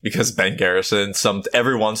because Ben Garrison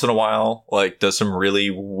every once in a while like does some really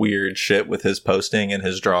weird shit with his posting and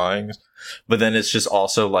his drawings. But then it's just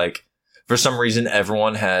also like, for some reason,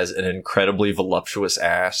 everyone has an incredibly voluptuous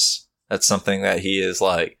ass. That's something that he is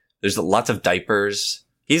like. There's lots of diapers.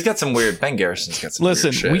 He's got some weird. Ben Garrison's got some weird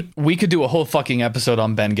shit. Listen, we could do a whole fucking episode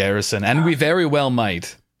on Ben Garrison, and we very well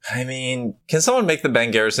might. I mean, can someone make the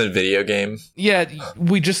Ben Garrison video game? Yeah,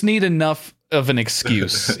 we just need enough of an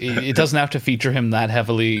excuse. It doesn't have to feature him that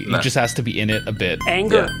heavily. He just has to be in it a bit.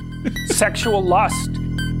 Anger, sexual lust,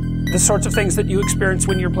 the sorts of things that you experience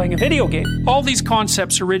when you're playing a video game. All these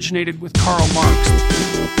concepts originated with Karl Marx.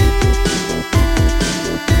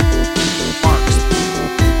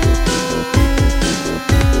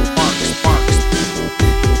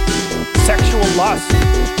 Sexual lust.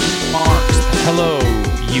 Marx. Hello,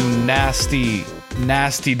 you nasty,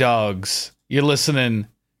 nasty dogs. You're listening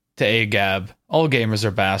to AGAB. All Gamers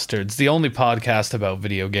Are Bastards, the only podcast about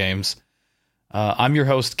video games. I'm your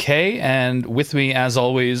host, Kay, and with me, as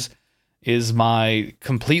always, is my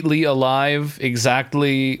completely alive,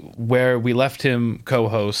 exactly where we left him,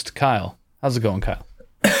 co-host, Kyle. How's it going, Kyle?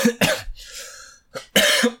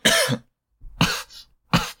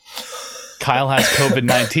 Kyle has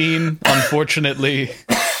COVID-19, unfortunately.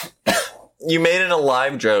 You made an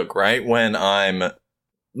alive joke, right? When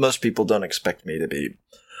most people don't expect me to be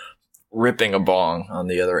ripping a bong on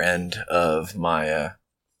the other end of my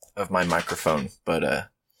microphone, but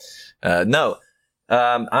no,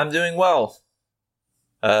 I'm doing well.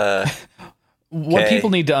 What people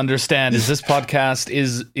need to understand is this podcast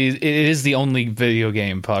is the only video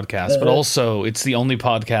game podcast, but also it's the only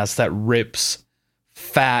podcast that rips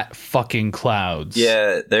fat fucking clouds.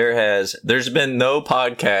 Yeah, there's been no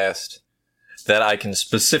podcast that I can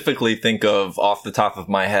specifically think of off the top of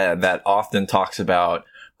my head that often talks about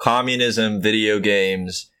communism, video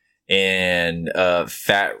games, and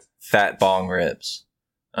fat bong rips.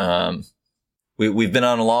 We've been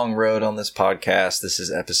on a long road on this podcast. This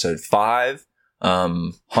is episode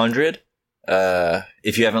 500.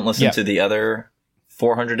 If you haven't listened to the other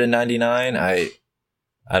 499, I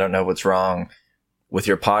don't know what's wrong with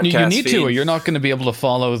your podcast. You need feed. to, or you're not going to be able to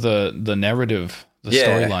follow the narrative, the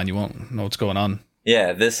storyline. You won't know what's going on.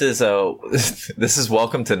 Yeah, this is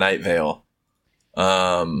Welcome to Night Vale.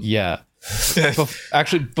 Yeah.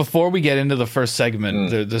 Actually, before we get into the first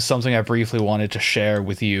segment, there's something I briefly wanted to share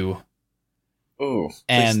with you. Ooh,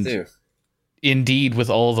 and please do. Indeed with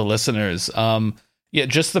all the listeners.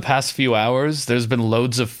 Just the past few hours, there's been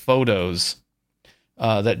loads of photos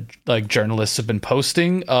that like journalists have been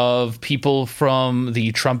posting of people from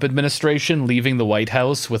the Trump administration leaving the White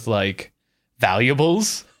House with like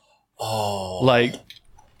valuables. Oh, like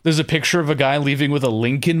there's a picture of a guy leaving with a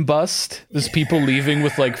Lincoln bust. There's people leaving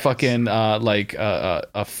with like fucking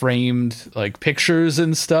framed like pictures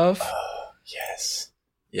and stuff. Yes.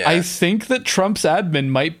 I think that Trump's admin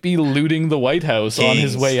might be looting the White House on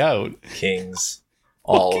his way out. Kings.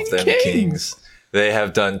 All of them kings. They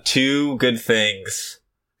have done two good things.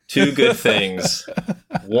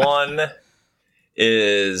 One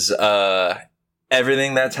is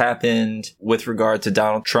everything that's happened with regard to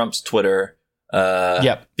Donald Trump's Twitter.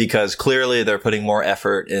 Because clearly they're putting more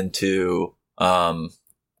effort into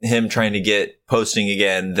him trying to get posting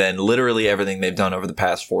again than literally everything they've done over the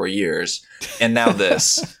past 4 years. And now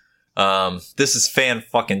this. This is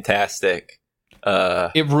fan-fucking-tastic.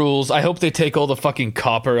 It rules. I hope they take all the fucking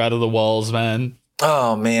copper out of the walls, man.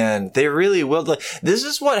 Oh, man. They really will. Like, this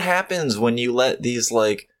is what happens when you let these,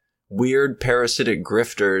 like, weird parasitic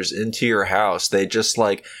grifters into your house. They just,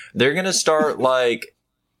 like, they're gonna start, like,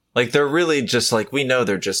 they're really just, like, we know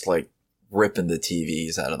they're just, like, ripping the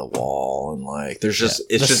TVs out of the wall, and, like, there's just,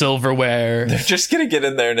 it's just silverware. They're just gonna get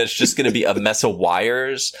in there, and it's just gonna be a mess of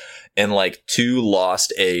wires and, like, 2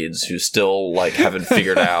 lost aides who still, like, haven't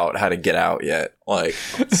figured out how to get out yet. Like,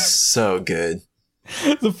 so good.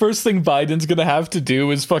 The first thing Biden's gonna have to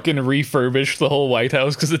do is fucking refurbish the whole White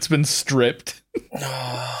House because it's been stripped.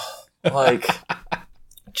 Like,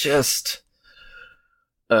 just,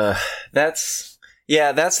 that's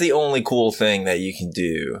the only cool thing that you can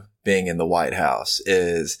do being in the White House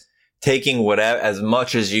is taking whatever, as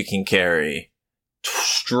much as you can carry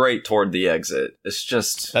straight toward the exit. It's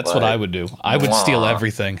just, that's like, what I would do. I would steal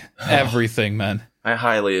everything, man. I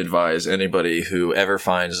highly advise anybody who ever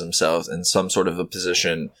finds themselves in some sort of a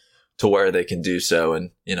position to where they can do so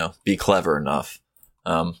and, you know, be clever enough.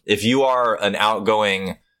 If you are an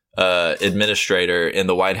outgoing administrator in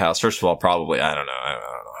the White House, first of all, probably, I don't know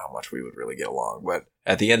how much we would really get along, but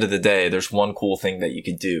at the end of the day, there's one cool thing that you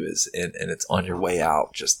can do is, and it's on your way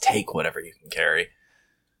out, just take whatever you can carry.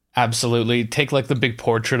 Absolutely. Take like the big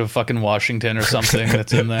portrait of fucking Washington or something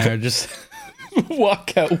that's in there. Just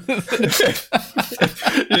walk out with it.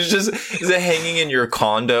 It's just is it hanging in your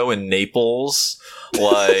condo in Naples?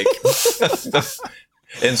 Like,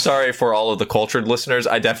 and sorry for all of the cultured listeners,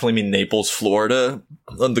 I definitely mean Naples, Florida,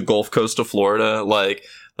 on the Gulf Coast of Florida. Like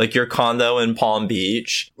your condo in Palm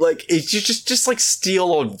Beach. Like, it's just like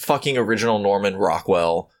steal a fucking original Norman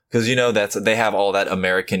Rockwell. Because, you know, they have all that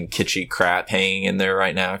American kitschy crap hanging in there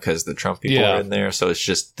right now because the Trump people are in there. So it's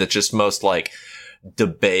just most like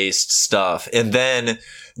debased stuff. And then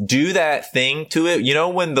do that thing to it. You know,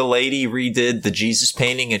 when the lady redid the Jesus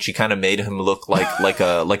painting and she kind of made him look like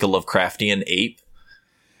a Lovecraftian ape.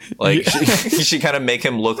 Like she kind of make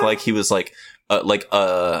him look like he was like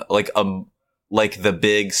the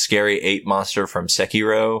big scary ape monster from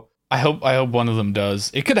Sekiro. I hope one of them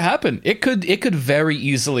does. It could happen. It could very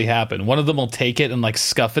easily happen. One of them will take it and like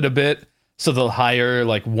scuff it a bit, so they'll hire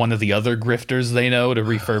like one of the other grifters they know to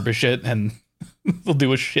refurbish it, and they'll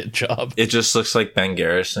do a shit job. It just looks like Ben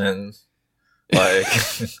Garrison. Like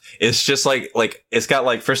it's just like it's got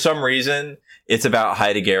like, for some reason it's about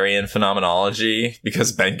Heideggerian phenomenology,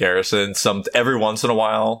 because Ben Garrison every once in a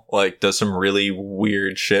while like does some really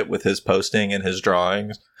weird shit with his posting and his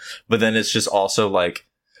drawings, but then it's just also like,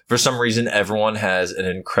 for some reason, everyone has an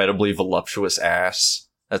incredibly voluptuous ass.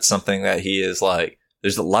 That's something that he is like.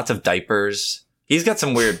 There's lots of diapers. He's got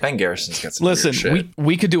some weird. Ben Garrison's got some weird shit. Listen,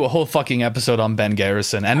 we could do a whole fucking episode on Ben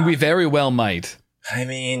Garrison, and we very well might. I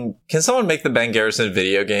mean, can someone make the Ben Garrison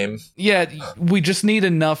video game? Yeah, we just need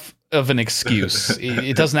enough of an excuse.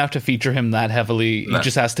 It doesn't have to feature him that heavily. No. He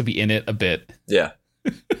just has to be in it a bit. Yeah.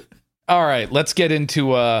 All right, let's get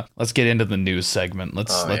into the news segment.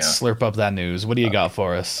 Let's slurp up that news. What do you got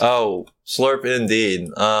for us? Oh, slurp indeed.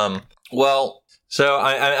 Well, so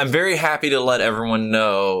I'm very happy to let everyone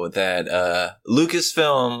know that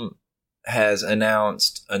Lucasfilm has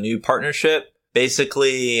announced a new partnership.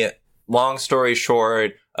 Basically, long story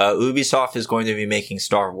short, Ubisoft is going to be making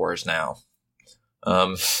Star Wars now.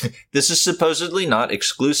 This is supposedly not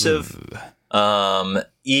exclusive.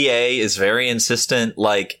 EA is very insistent,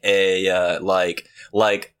 like a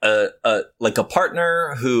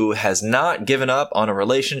partner who has not given up on a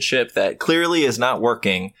relationship that clearly is not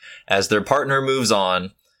working as their partner moves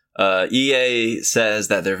on. EA says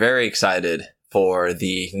that they're very excited for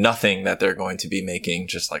the nothing that they're going to be making,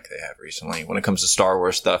 just like they have recently when it comes to Star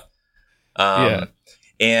Wars stuff.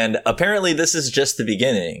 And apparently this is just the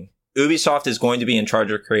beginning. Ubisoft is going to be in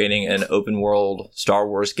charge of creating an open world Star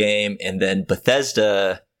Wars game, and then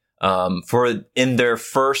Bethesda, in their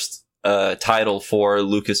first title for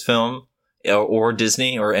Lucasfilm or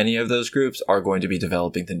Disney or any of those groups, are going to be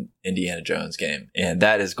developing the Indiana Jones game, and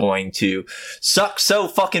that is going to suck so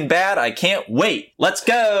fucking bad. I can't wait. Let's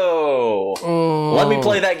go. Oh. Let me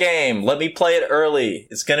play that game. Let me play it early.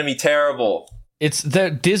 It's going to be terrible. It's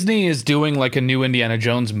that Disney is doing like a new Indiana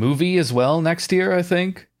Jones movie as well next year, I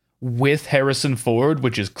think, with Harrison Ford,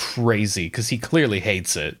 which is crazy because he clearly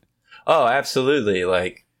hates it. Oh, absolutely.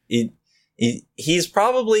 Like he's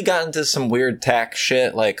probably gotten to some weird tax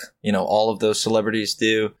shit, like, you know, all of those celebrities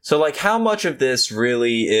do. So like, how much of this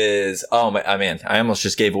really is, I almost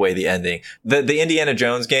just gave away the ending. The Indiana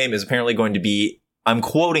Jones game is apparently going to be, I'm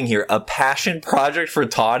quoting here, a passion project for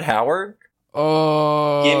Todd Howard.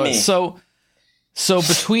 Give me. So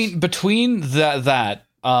between that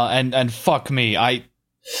and fuck me, I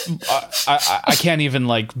can't even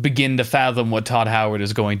like begin to fathom what Todd Howard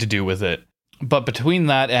is going to do with it. But between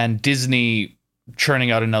that and Disney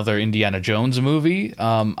churning out another Indiana Jones movie,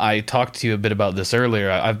 I talked to you a bit about this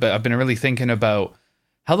earlier. I've been really thinking about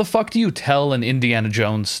how the fuck do you tell an Indiana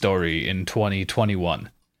Jones story in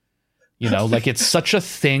 2021? You know, like it's such a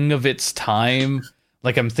thing of its time.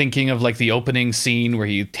 Like I'm thinking of like the opening scene where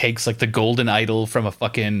he takes like the golden idol from a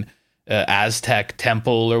fucking Aztec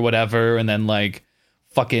temple or whatever, and then like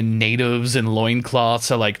fucking natives in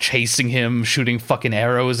loincloths are like chasing him, shooting fucking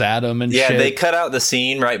arrows at him and shit. Yeah, they cut out the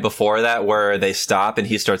scene right before that where they stop and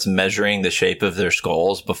he starts measuring the shape of their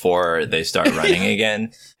skulls before they start running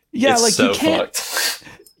again. Yeah, it's like so you can't, fucked.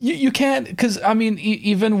 You can't, because I mean,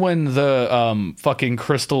 even when the fucking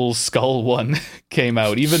Crystal Skull one came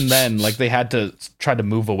out, even then, like they had to try to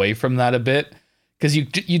move away from that a bit. Because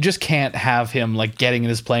you just can't have him like getting in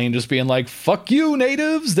his plane just being like, fuck you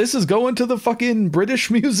natives, this is going to the fucking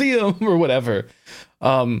British Museum or whatever.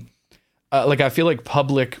 Like I feel like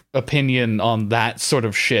public opinion on that sort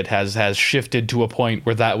of shit has shifted to a point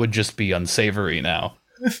where that would just be unsavory now.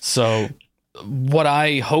 So what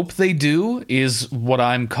I hope they do is what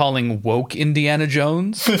I'm calling woke Indiana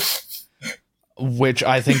Jones, which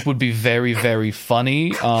I think would be very, very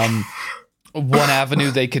funny. one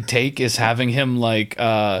avenue they could take is having him like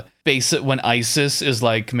base it when ISIS is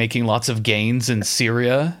like making lots of gains in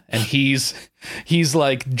Syria, and he's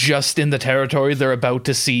like just in the territory they're about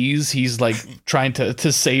to seize. He's like trying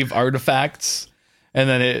to save artifacts, and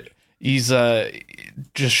then he's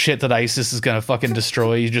just shit that ISIS is gonna fucking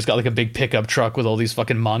destroy. He's just got like a big pickup truck with all these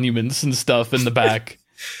fucking monuments and stuff in the back.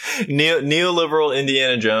 Neoliberal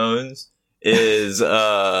Indiana Jones is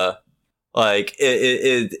like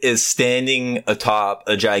it is standing atop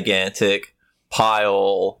a gigantic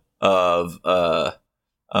pile of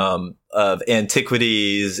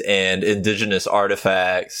antiquities and indigenous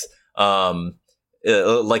artifacts,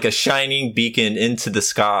 like a shining beacon into the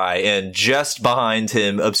sky, and just behind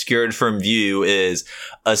him, obscured from view, is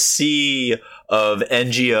a sea of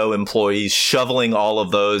NGO employees shoveling all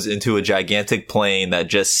of those into a gigantic plane that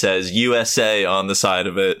just says USA on the side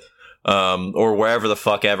of it. Or wherever the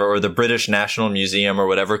fuck ever, or the British National Museum, or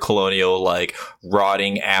whatever colonial, like,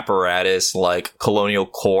 rotting apparatus, like, colonial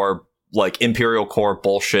core, like, imperial core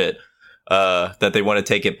bullshit, that they want to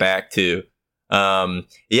take it back to.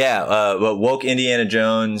 But Woke Indiana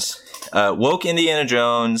Jones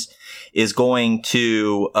is going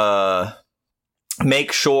to,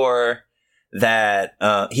 make sure that,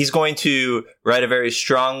 he's going to write a very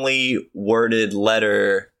strongly worded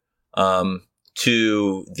letter,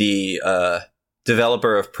 to the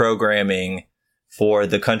developer of programming for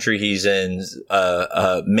the country he's in,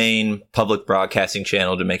 main public broadcasting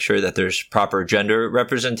channel, to make sure that there's proper gender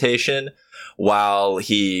representation, while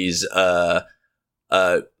he's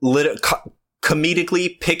comedically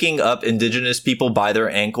picking up indigenous people by their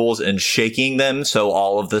ankles and shaking them so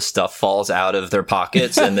all of the stuff falls out of their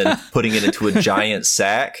pockets, and then putting it into a giant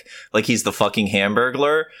sack like he's the fucking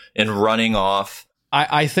Hamburglar, and running off.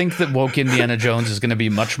 I think that Woke Indiana Jones is going to be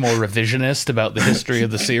much more revisionist about the history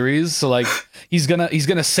of the series. So like he's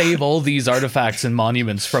gonna save all these artifacts and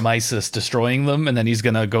monuments from ISIS destroying them, and then he's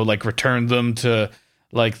gonna go like return them to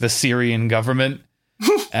like the Syrian government,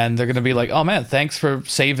 and they're gonna be like, oh man, thanks for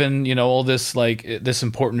saving, you know, all this like this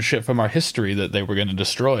important shit from our history that they were gonna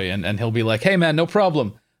destroy, and he'll be like, hey man, no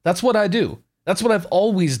problem. That's what I do. That's what I've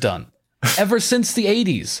always done ever since the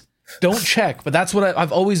 80s. Don't check, but that's what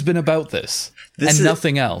I've always been about this and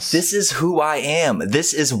nothing else. This is who I am.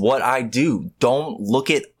 This is what I do. Don't look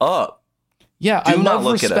it up. Yeah, I love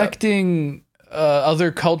respecting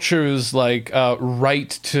other cultures' like right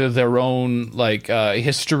to their own like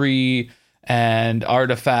history and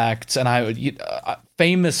artifacts. And I would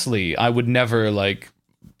famously, I would never like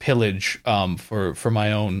pillage for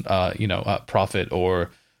my own profit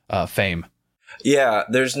or fame. Yeah,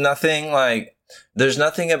 there's nothing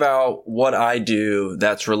about what I do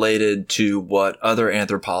that's related to what other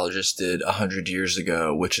anthropologists did 100 years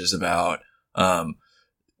ago, which is about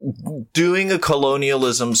doing a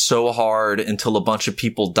colonialism so hard until a bunch of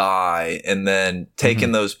people die, and then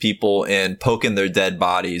taking those people and poking their dead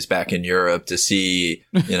bodies back in Europe to see,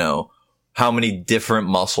 you know, how many different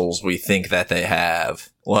muscles we think that they have.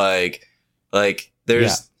 Like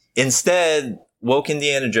there's instead Woke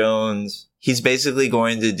Indiana Jones. He's basically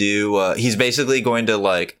going to do, he's going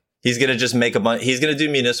to just make he's going to do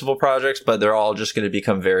municipal projects, but they're all just going to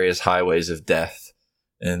become various highways of death.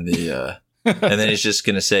 And and then he's just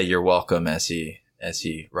going to say, you're welcome as he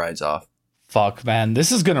rides off. Fuck, man.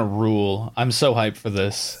 This is going to rule. I'm so hyped for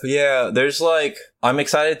this. Yeah. There's I'm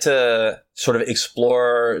excited to sort of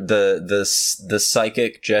explore the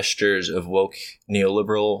psychic gestures of woke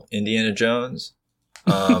neoliberal Indiana Jones.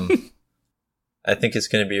 I think it's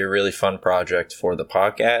going to be a really fun project for the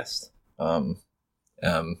podcast.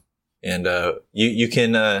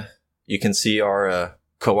 You can see our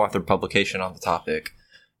co-authored publication on the topic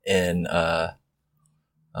in I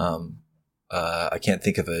can't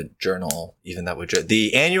think of a journal even that would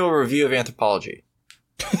the Annual Review of Anthropology.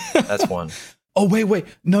 That's one. Oh wait,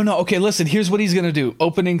 no. Okay, listen. Here's what he's gonna do.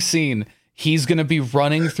 Opening scene. He's gonna be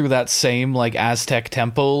running through that same like Aztec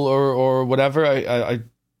temple or whatever.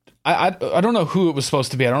 I don't know who it was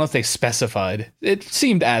supposed to be. I don't know if they specified. It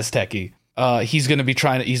seemed Aztec-y. He's gonna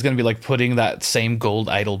be like putting that same gold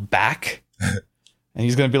idol back, and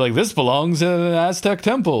he's gonna be like, "This belongs in an Aztec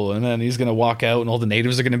temple." And then he's gonna walk out, and all the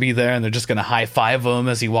natives are gonna be there, and they're just gonna high five him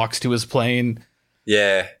as he walks to his plane.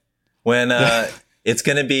 Yeah, when it's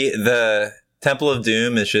gonna be the Temple of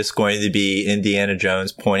Doom is just going to be Indiana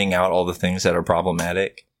Jones pointing out all the things that are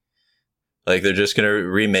problematic. Like, they're just going to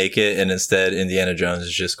remake it, and instead Indiana Jones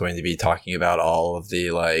is just going to be talking about all of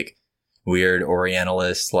the, like, weird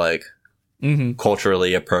Orientalist, like,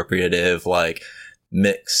 culturally appropriative, like,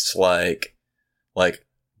 mixed, like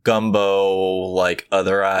gumbo, like,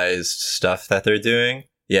 otherized stuff that they're doing.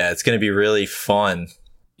 Yeah, it's going to be really fun.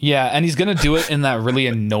 Yeah, and he's gonna do it in that really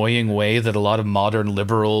annoying way that a lot of modern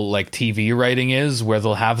liberal like TV writing is, where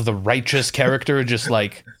they'll have the righteous character just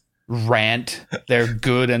like rant their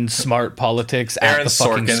good and smart politics at the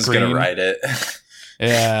fucking Sorkin's screen. gonna write it.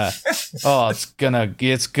 Yeah. Oh, it's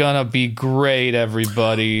gonna be great,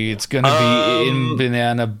 everybody. It's gonna be in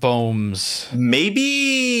banana bones.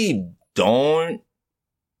 Maybe don't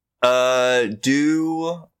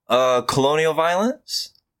do colonial violence.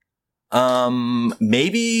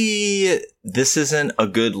 Maybe this isn't a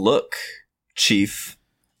good look, Chief.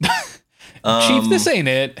 Chief, this ain't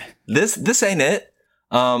it. This ain't it.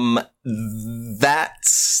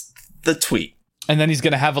 That's the tweet. And then he's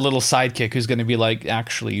gonna have a little sidekick who's gonna be like,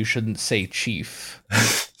 actually, you shouldn't say Chief.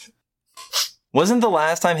 Wasn't the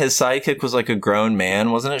last time his sidekick was like a grown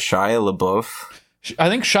man? Wasn't it Shia LaBeouf? I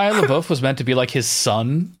think Shia LaBeouf was meant to be like his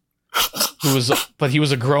son. But he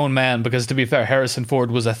was a grown man, because to be fair, Harrison Ford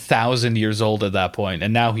was 1,000 years old at that point,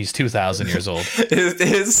 and now he's 2,000 years old. His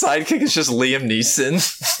sidekick is just Liam Neeson.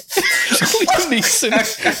 Liam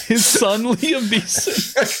Neeson, his son Liam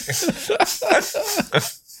Neeson.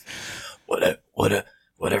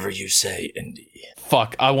 Whatever you say, Indy.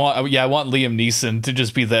 Fuck, I want Liam Neeson to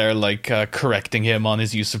just be there, like correcting him on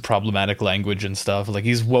his use of problematic language and stuff. Like,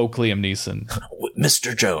 he's woke Liam Neeson.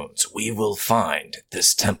 Mr. Jones, we will find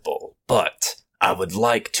this temple, but I would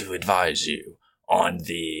like to advise you on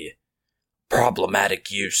the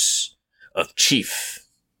problematic use of Chief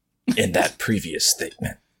in that previous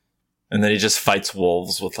statement. And then he just fights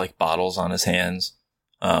wolves with like bottles on his hands.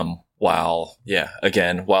 While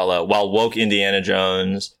woke Indiana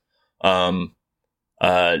Jones,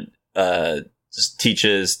 just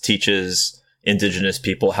teaches indigenous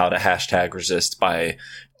people how to hashtag resist by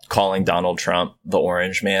calling Donald Trump the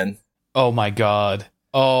Orange Man. Oh my God.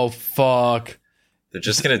 Oh fuck. They're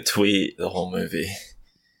just gonna tweet the whole movie.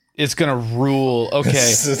 It's gonna rule.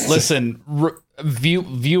 Okay, listen,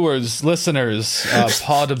 viewers, listeners,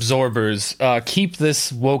 pod absorbers, keep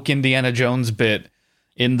this woke Indiana Jones bit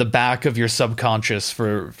in the back of your subconscious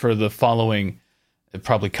for the following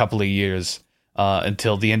probably couple of years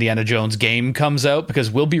until the Indiana Jones game comes out,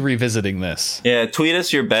 because we'll be revisiting this. Yeah, tweet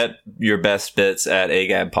us your best bits at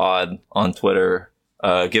AGABpod on Twitter.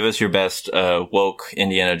 Give us your best woke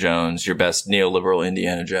Indiana Jones, your best neoliberal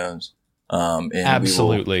Indiana Jones. And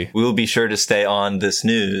absolutely. We will be sure to stay on this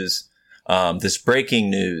news, this breaking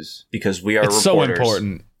news, because we are it's reporters. So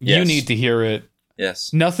important. Yes. You need to hear it.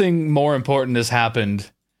 Yes. Nothing more important has happened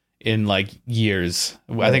in like years.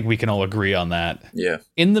 I think we can all agree on that. Yeah.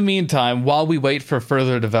 In the meantime, while we wait for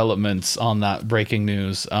further developments on that breaking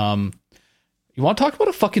news, you want to talk about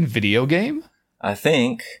a fucking video game? I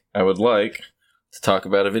think I would like to talk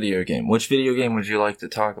about a video game. Which video game would you like to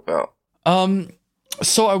talk about?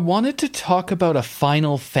 So I wanted to talk about a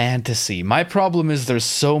Final Fantasy. My problem is there's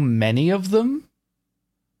so many of them.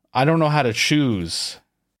 I don't know how to choose.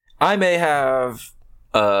 I may have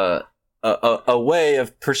a way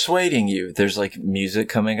of persuading you. There's like music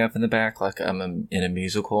coming up in the back, like I'm in a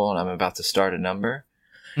musical and I'm about to start a number.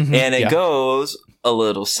 Mm-hmm, and it goes a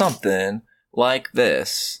little something like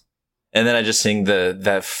this. And then I just sing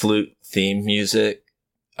that flute theme music.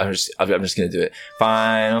 I'm just gonna do it.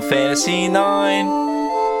 Final Fantasy 9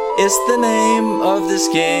 is the name of this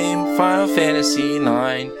game. Final Fantasy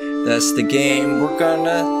 9. That's the game we're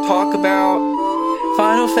gonna talk about.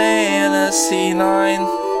 Final Fantasy 9.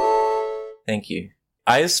 Thank you.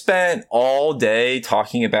 I spent all day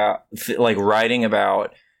talking about, like, writing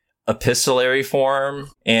about epistolary form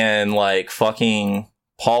and, like, fucking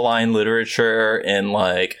Pauline literature and,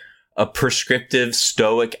 like, a prescriptive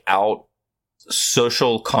stoic out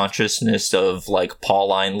social consciousness of, like,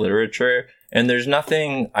 Pauline literature. And there's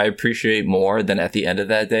nothing I appreciate more than at the end of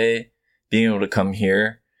that day being able to come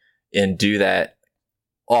here and do that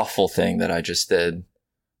awful thing that I just did,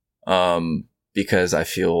 because I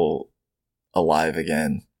feel alive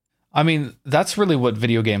again. I mean, that's really what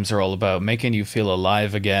video games are all about, making you feel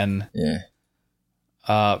alive again. Yeah.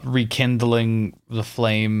 Rekindling the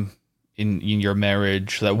flame in your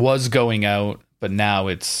marriage that was going out, but now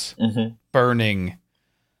it's burning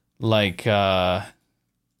like a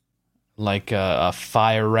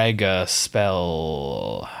Fire-Rega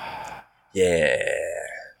spell. Yeah.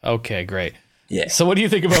 Okay, great. Yeah. So what do you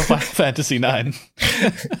think about Final Fantasy 9?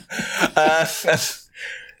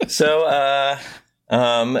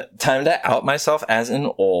 Time to out myself as an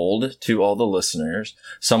old to all the listeners.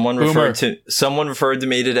 Someone referred to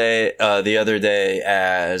me today, the other day,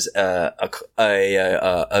 as a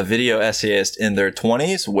video essayist in their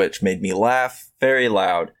 20s, which made me laugh very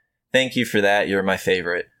loud. Thank you for that. You're my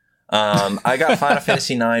favorite. I got Final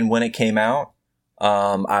Fantasy 9 when it came out.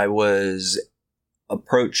 I was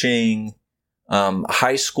approaching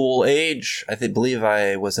high school age. Believe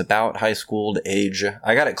I was about high school age.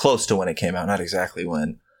 I got it close to when it came out, not exactly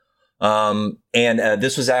when.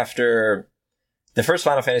 This was after the first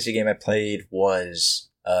Final Fantasy game I played was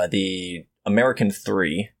the American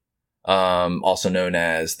 3, also known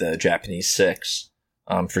as the Japanese 6,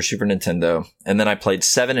 for Super Nintendo. And then I played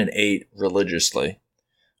 7 and 8 religiously,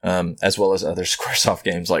 as well as other Squaresoft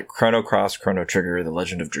games like Chrono Cross, Chrono Trigger, The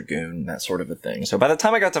Legend of Dragoon, that sort of a thing. So by the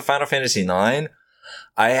time I got to Final Fantasy 9,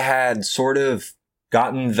 I had sort of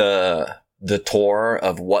gotten the tour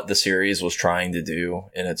of what the series was trying to do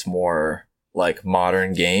in its more like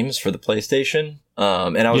modern games for the PlayStation.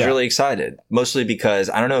 And I was really excited, mostly because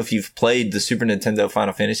I don't know if you've played the Super Nintendo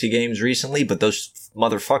Final Fantasy games recently, but those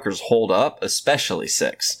motherfuckers hold up, especially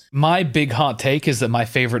 6. My big hot take is that my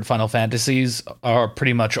favorite Final Fantasies are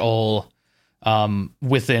pretty much all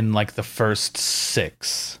within like the first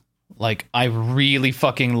 6. Like I really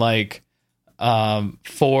fucking like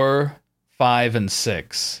 4, 5, and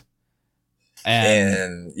 6.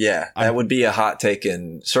 And yeah, that would be a hot take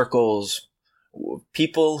in circles.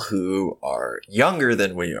 People who are younger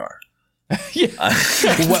than we are. The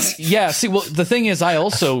thing is, I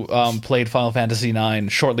also played Final Fantasy IX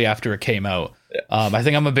shortly after it came out. I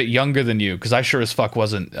think I'm a bit younger than you because I sure as fuck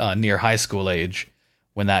wasn't near high school age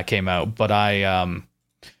when that came out. But I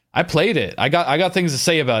played it. I got things to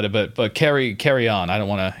say about it. But carry on. I don't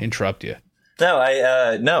want to interrupt you.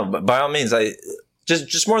 No, but by all means, I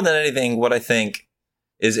just more than anything, what I think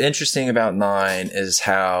is interesting about 9 is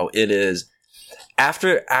how it is.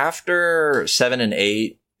 After 7 and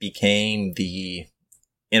 8 became the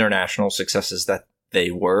international successes that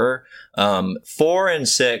they were, 4 and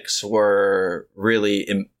 6 were really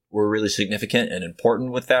significant and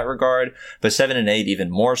important with that regard, but 7 and 8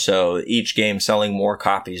 even more so, each game selling more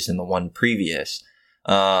copies than the one previous.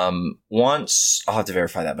 Once, I'll have to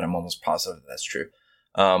verify that, but I'm almost positive that's true.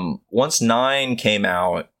 Once 9 came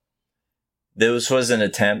out, this was an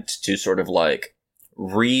attempt to sort of like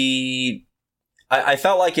I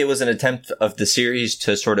felt like it was an attempt of the series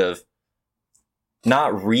to sort of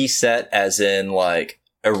not reset as in like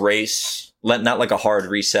erase, not like a hard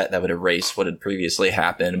reset that would erase what had previously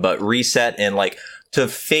happened, but reset and like to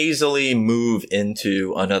phasally move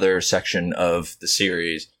into another section of the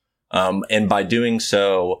series. And by doing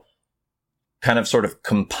so, kind of sort of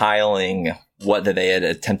compiling what they had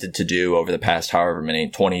attempted to do over the past however many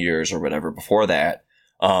 20 years or whatever before that,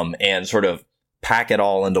 and sort of pack it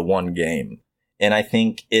all into one game. And I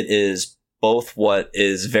think it is both what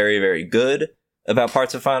is very, very good about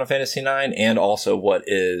parts of Final Fantasy IX and also what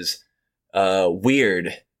is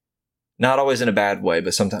weird, not always in a bad way,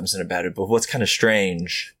 but sometimes in a bad way, but what's kind of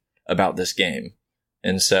strange about this game.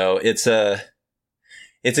 And so it's a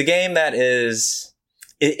game that is,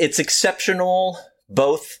 it's exceptional,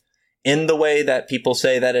 both in the way that people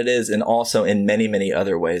say that it is and also in many, many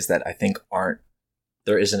other ways that I think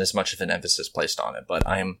there isn't as much of an emphasis placed on it. But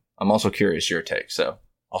I'm also curious your take, so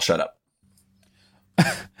I'll shut up.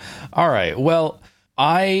 All right. Well,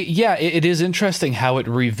 it is interesting how it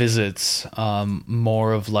revisits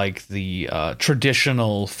more of like the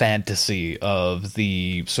traditional fantasy of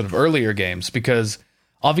the sort of earlier games, because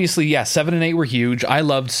obviously, 7 and 8 were huge. I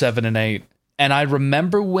loved 7 and 8. And I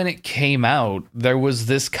remember when it came out, there was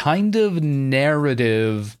this kind of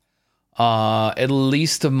narrative, at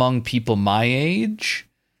least among people my age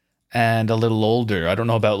and a little older. I don't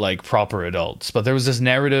know about like proper adults, but there was this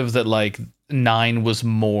narrative that like 9 was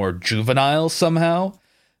more juvenile somehow,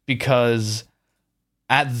 because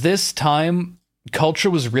at this time,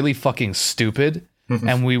 culture was really fucking stupid.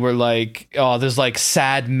 And we were like, oh, there's like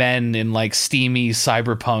sad men in like steamy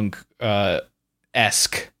cyberpunk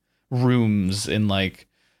esque rooms in like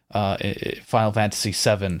Final Fantasy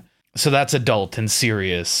VII. So that's adult and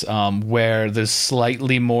serious, where there's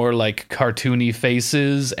slightly more like cartoony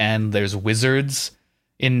faces and there's wizards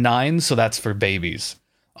in 9. So that's for babies.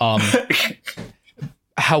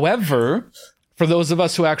 However, for those of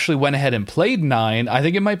us who actually went ahead and played 9, I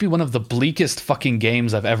think it might be one of the bleakest fucking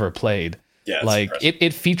games I've ever played. Yeah, like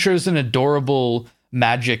it features an adorable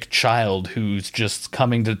magic child who's just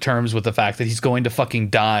coming to terms with the fact that he's going to fucking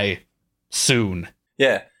die soon.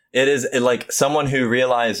 Yeah, it is like someone who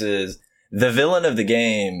realizes the villain of the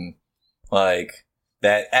game, like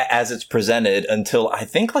that as it's presented until I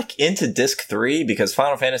think like into disc 3, because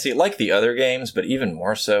Final Fantasy, like the other games, but even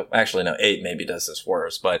more so, actually no, 8 maybe does this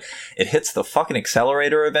worse, but it hits the fucking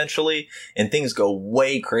accelerator eventually and things go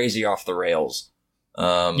way crazy off the rails.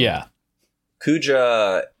 Yeah.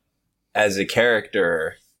 Kuja as a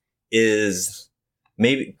character is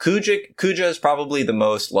maybe Kuja is probably the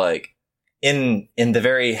most like in the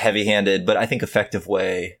very heavy-handed, but I think effective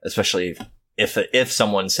way, especially if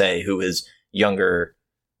someone, say, who is younger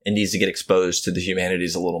and needs to get exposed to the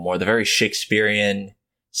humanities a little more, the very Shakespearean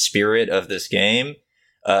spirit of this game.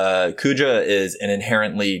 Kuja is an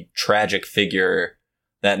inherently tragic figure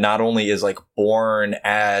that not only is like born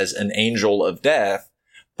as an angel of death,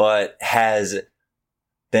 but has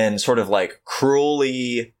been sort of like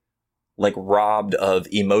cruelly like robbed of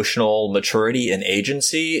emotional maturity and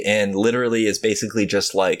agency, and literally is basically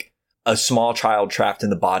just like a small child trapped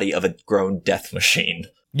in the body of a grown death machine.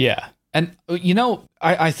 Yeah. And, you know,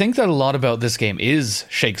 I think that a lot about this game is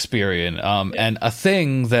Shakespearean. And a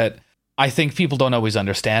thing that I think people don't always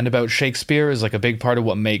understand about Shakespeare is like a big part of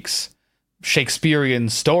what makes Shakespearean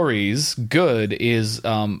stories good is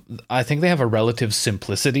I think they have a relative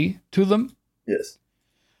simplicity to them. Yes.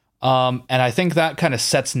 And I think that kind of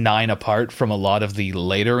sets 9 apart from a lot of the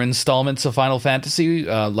later installments of Final Fantasy,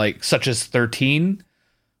 like such as 13,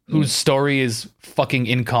 whose story is fucking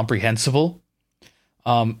incomprehensible.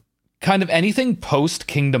 Kind of anything post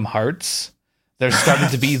Kingdom Hearts, there's started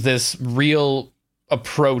to be this real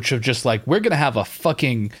approach of just like, we're going to have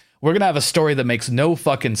a story that makes no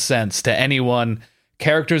fucking sense to anyone.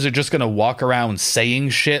 Characters are just going to walk around saying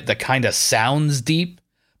shit that kind of sounds deep,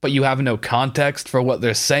 but you have no context for what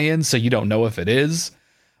they're saying, so you don't know if it is.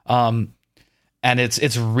 And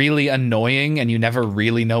it's really annoying, and you never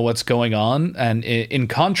really know what's going on. And in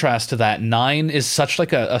contrast to that, 9 is such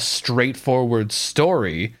like a straightforward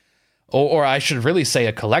story, or I should really say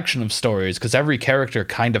a collection of stories, because every character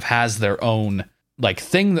kind of has their own like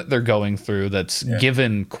thing that they're going through that's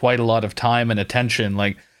given quite a lot of time and attention.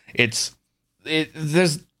 Like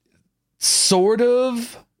there's sort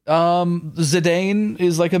of Zidane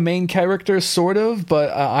is like a main character, sort of, but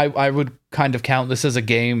I would kind of count this as a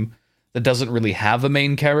game that doesn't really have a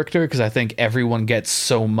main character, because I think everyone gets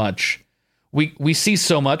so much. We see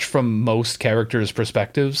so much from most characters'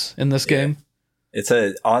 perspectives in this game. It's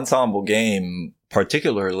an ensemble game,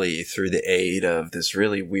 particularly through the aid of this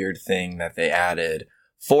really weird thing that they added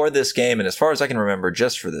for this game. And as far as I can remember,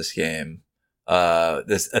 just for this game,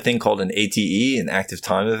 there's a thing called an ATE, an active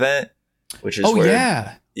time event, which is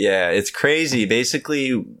yeah, it's crazy.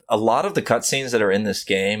 Basically, a lot of the cutscenes that are in this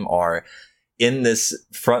game are in this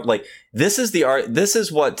front, like this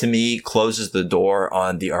is what to me closes the door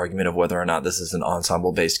on the argument of whether or not this is an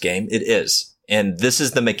ensemble based game. It is. And this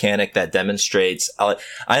is the mechanic that demonstrates,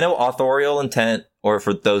 I know authorial intent, or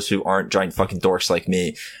for those who aren't giant fucking dorks like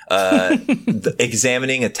me,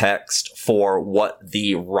 examining a text for what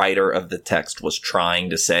the writer of the text was trying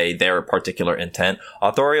to say, their particular intent.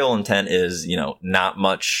 Authorial intent is, not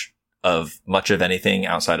much of anything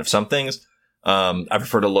outside of some things. I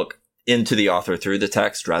prefer to look into the author through the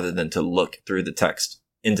text rather than to look through the text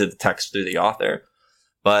into the text through the author.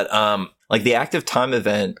 But, like the active time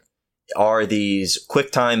event are these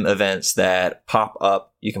quick time events that pop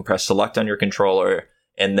up. You can press select on your controller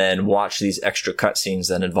and then watch these extra cutscenes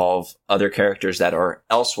that involve other characters that are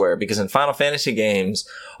elsewhere. Because in Final Fantasy games,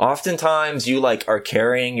 oftentimes you are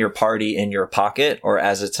carrying your party in your pocket, or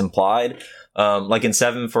as it's implied. Like in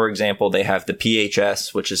 7, for example, they have the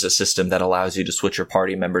PHS, which is a system that allows you to switch your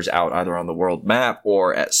party members out either on the world map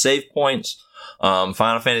or at save points.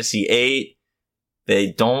 Final Fantasy 8,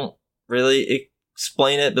 they don't really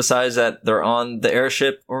explain it besides that they're on the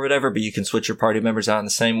airship or whatever, but you can switch your party members out in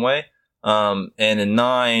the same way. And in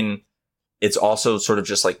 9, it's also sort of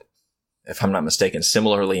just like, if I'm not mistaken,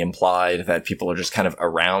 similarly implied that people are just kind of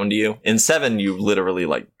around you. In 7, you literally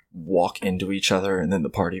walk into each other and then the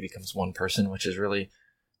party becomes one person, which is really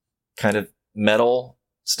kind of metal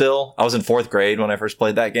still. I was in 4th grade when I first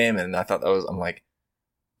played that game, and I thought I'm like,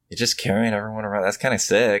 you're just carrying everyone around. That's kind of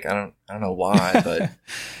sick. I don't know why, but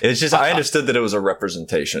it's just, I understood that it was a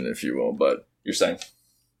representation, if you will, but you're saying.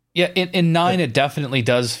 Yeah, in 9, it definitely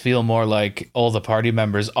does feel more like all the party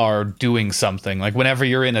members are doing something. Like whenever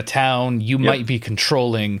you're in a town, you might be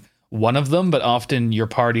controlling one of them, but often your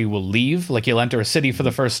party will leave. Like you'll enter a city for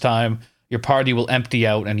the first time, your party will empty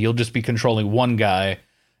out, and you'll just be controlling one guy,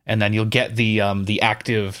 and then you'll get the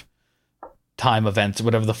active time events,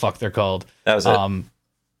 whatever the fuck they're called. That was it.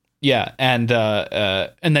 Yeah, and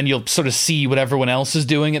then you'll sort of see what everyone else is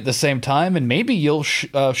doing at the same time, and maybe you'll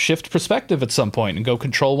shift perspective at some point and go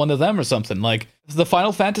control one of them or something. Like the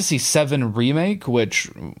Final Fantasy VII Remake,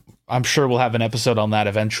 which I'm sure we'll have an episode on that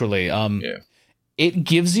eventually. It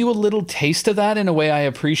gives you a little taste of that in a way I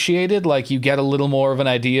appreciated. Like you get a little more of an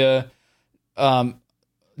idea,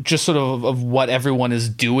 just sort of what everyone is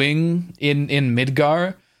doing in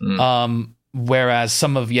Midgar. Whereas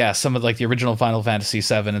some of like the original Final Fantasy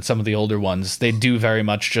VII and some of the older ones, they do very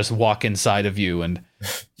much just walk inside of you and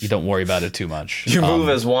you don't worry about it too much. You move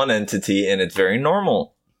as one entity and it's very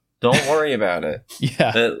normal. Don't worry about it.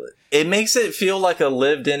 Yeah. It makes it feel like a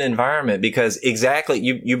lived-in environment because exactly,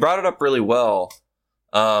 you brought it up really well.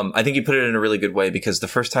 I think you put it in a really good way because the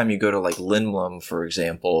first time you go to like Lindblum, for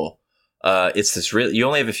example, it's this really, you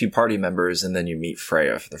only have a few party members and then you meet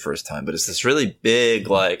Freya for the first time, but it's this really big,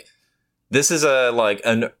 like, this is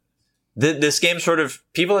this game sort of,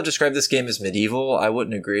 people have described this game as medieval. I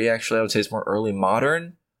wouldn't agree. Actually, I would say it's more early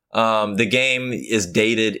modern. The game is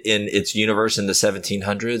dated in its universe in the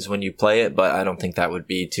 1700s when you play it, but I don't think that would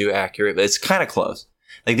be too accurate, but it's kind of close.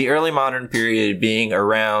 Like the early modern period being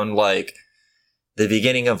around like the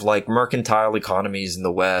beginning of like mercantile economies in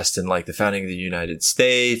the West and like the founding of the United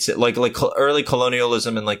States, like early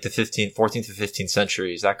colonialism in like the 14th to 15th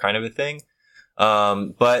centuries, that kind of a thing.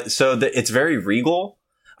 But so it's very regal.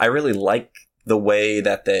 I really like the way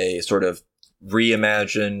that they sort of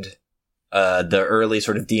reimagined the early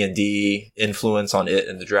sort of D&D influence on it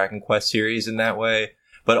and the Dragon Quest series in that way.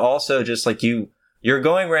 But also just like you're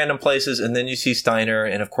going random places and then you see Steiner,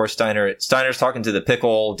 and of course Steiner's talking to the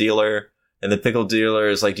pickle dealer, and the pickle dealer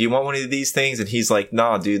is like, do you want one of these things? And he's like,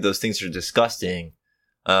 nah, dude, those things are disgusting.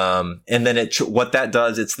 And then what that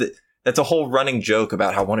does, that's a whole running joke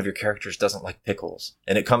about how one of your characters doesn't like pickles.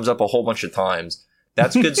 And it comes up a whole bunch of times.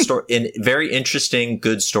 That's good story, and very interesting,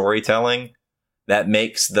 good storytelling that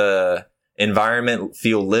makes the environment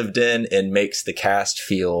feel lived in and makes the cast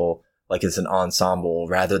feel like it's an ensemble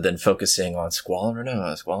rather than focusing on Squall and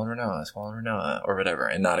Rinoa, or whatever,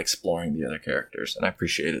 and not exploring the other characters. And I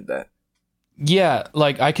appreciated that. Yeah,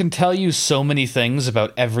 like I can tell you so many things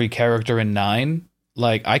about every character in 9.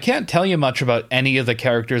 Like, I can't tell you much about any of the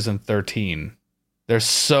characters in 13.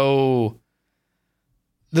 There's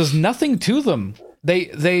nothing to them.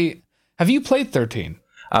 Have you played 13?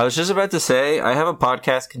 I was just about to say, I have a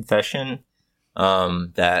podcast confession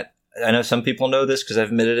that I know some people know this because I've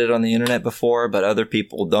admitted it on the internet before, but other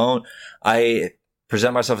people don't. I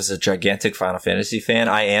present myself as a gigantic Final Fantasy fan.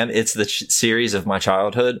 I am. It's the series of my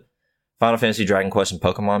childhood. Final Fantasy, Dragon Quest, and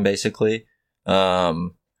Pokemon, basically.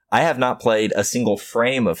 I have not played a single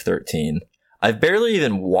frame of 13. I've barely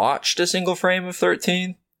even watched a single frame of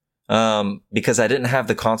 13, because I didn't have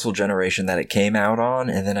the console generation that it came out on,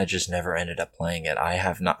 and then I just never ended up playing it. I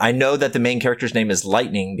have not. I know that the main character's name is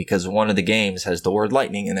Lightning because one of the games has the word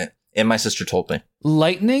lightning in it, and my sister told me.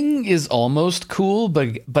 Lightning is almost cool,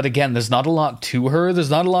 but again, there's not a lot to her. There's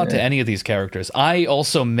not a lot to any of these characters. I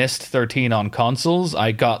also missed 13 on consoles.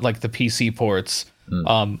 I got like the PC ports.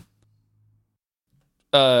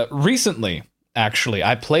 Recently, actually,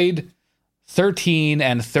 I played 13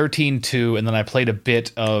 and 13-2, and then I played a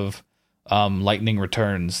bit of Lightning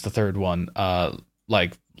Returns, the third one,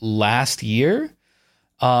 like last year.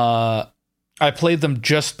 I played them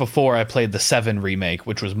just before I played the 7 remake,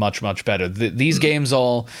 which was much, much better. These games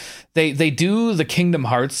they do the Kingdom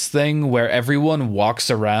Hearts thing where everyone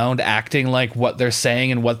walks around acting like what they're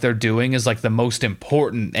saying and what they're doing is like the most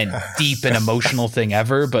important and deep and emotional thing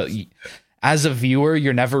ever, but as a viewer,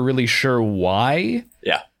 you're never really sure why.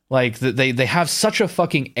 Yeah. Like, they have such a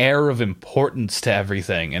fucking air of importance to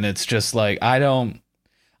everything, and it's just like, I don't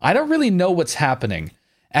really know what's happening.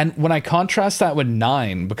 And when I contrast that with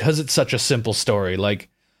 9, because it's such a simple story, like,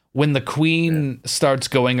 when the queen starts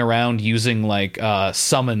going around using, like,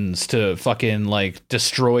 summons to fucking, like,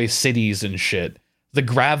 destroy cities and shit, the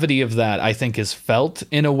gravity of that, I think, is felt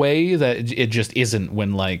in a way that it just isn't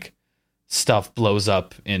when, like, stuff blows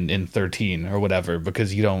up in 13 or whatever,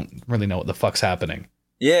 because you don't really know what the fuck's happening.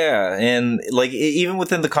 Yeah, and like even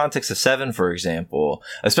within the context of 7, for example,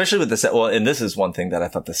 especially with and this is one thing that I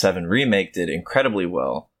thought the 7 remake did incredibly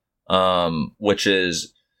well, which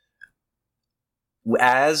is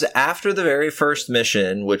after the very first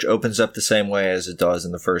mission, which opens up the same way as it does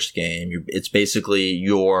in the first game, it's basically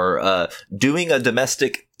you're doing a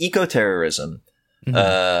domestic eco-terrorism.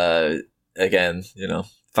 Again,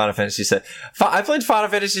 Final Fantasy VII. I played Final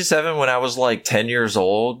Fantasy VII when I was like 10 years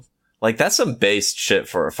old. Like, that's some based shit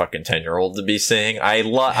for a fucking 10-year-old to be saying. I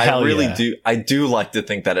really do. I do like to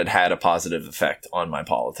think that it had a positive effect on my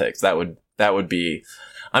politics. That would be,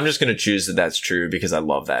 I'm just going to choose that that's true because I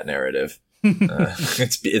love that narrative.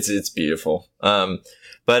 It's beautiful.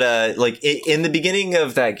 But like in the beginning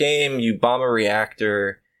of that game, you bomb a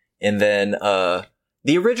reactor, and then,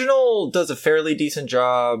 the original does a fairly decent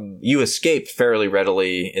job. You escape fairly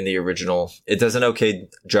readily in the original. It does an okay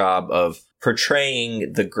job of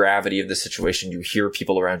portraying the gravity of the situation. You hear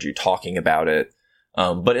people around you talking about it.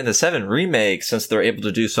 But in the 7 remake, since they're able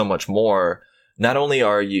to do so much more, not only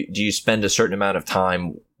do you spend a certain amount of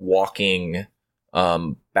time walking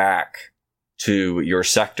back to your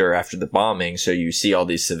sector after the bombing, so you see all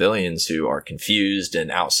these civilians who are confused and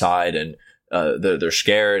outside, and they're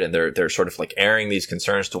scared, and they're sort of like airing these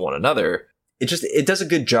concerns to one another. It does a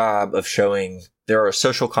good job of showing there are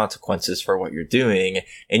social consequences for what you're doing,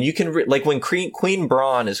 and you can like when Queen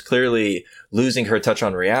Braun is clearly losing her touch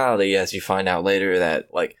on reality, as you find out later that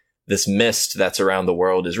like this mist that's around the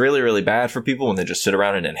world is really, really bad for people when they just sit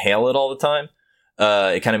around and inhale it all the time.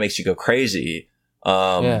 It kind of makes you go crazy.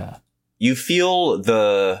 You feel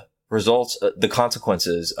the results, the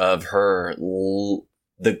consequences of her,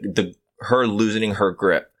 her losing her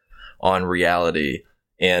grip on reality.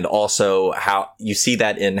 And also how you see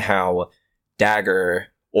that in how Dagger,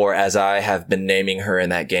 or as I have been naming her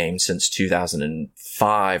in that game since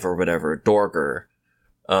 2005 or whatever, Dorger.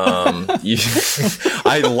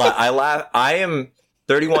 I laugh. I am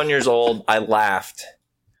 31 years old. I laughed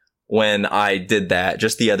when I did that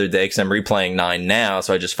just the other day because I'm replaying 9 now.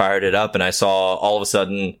 So I just fired it up and I saw all of a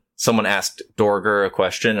sudden someone asked Dorger a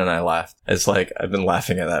question and I laughed. It's like I've been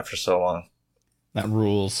laughing at that for so long. That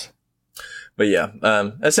rules. But yeah,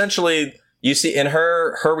 essentially you see in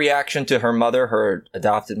her reaction to her mother, her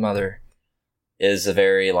adopted mother, is a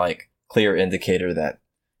very like clear indicator that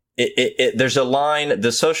there's a line.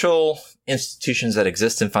 The social institutions that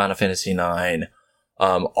exist in Final Fantasy IX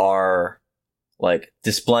are like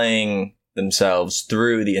displaying themselves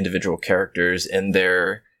through the individual characters and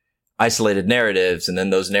their isolated narratives, and then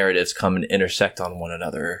those narratives come and intersect on one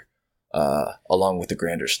another along with the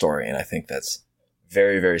grander story. And I think that's a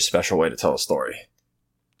very, very special way to tell a story.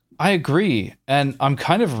 I agree, and I'm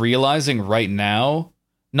kind of realizing right now,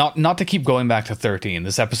 not to keep going back to 13.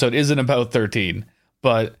 This episode isn't about 13,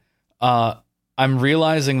 but I'm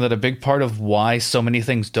realizing that a big part of why so many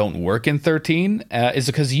things don't work in 13 is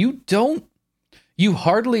because you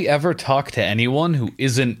hardly ever talk to anyone who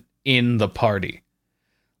isn't in the party.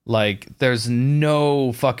 Like, there's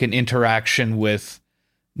no fucking interaction with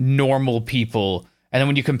normal people. And then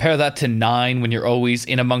when you compare that to 9, when you're always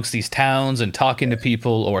in amongst these towns and talking to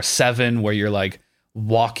people, or 7, where you're like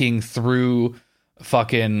walking through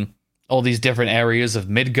fucking all these different areas of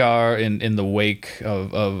Midgar in the wake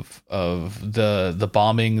of the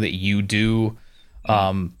bombing that you do.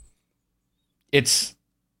 It's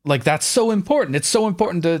like, that's so important. It's so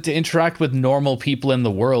important to interact with normal people in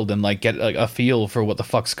the world and like get a feel for what the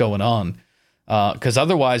fuck's going on. Because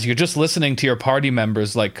otherwise you're just listening to your party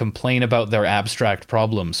members like complain about their abstract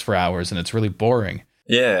problems for hours, and it's really boring.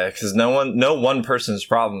 Yeah, because no one person's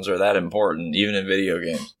problems are that important, even in video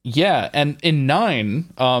games. Yeah, and in 9,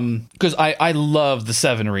 because I love the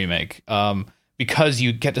 7 remake, because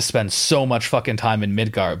you get to spend so much fucking time in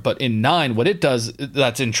Midgar. But in 9, what it does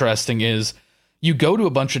that's interesting is you go to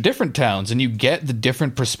a bunch of different towns and you get the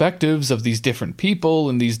different perspectives of these different people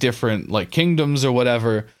and these different like kingdoms or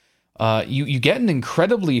whatever. You get an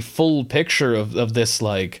incredibly full picture of this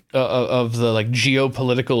like of the like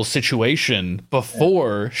geopolitical situation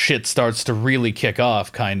before shit starts to really kick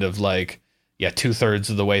off, kind of like 2/3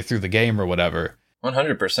 of the way through the game or whatever.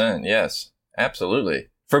 100%, yes, absolutely.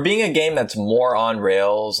 For being a game that's more on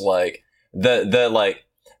rails, like the like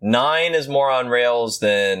 9 is more on rails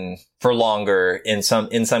than for longer in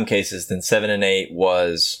some cases than 7 and 8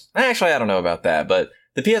 was. Actually, I don't know about that, but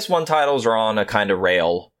the PS1 titles are on a kind of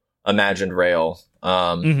rail. Imagined rail.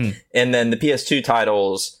 And then the PS2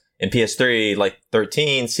 titles and PS3, like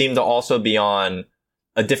 13, seem to also be on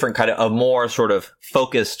a different kind of, a more sort of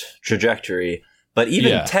focused trajectory. But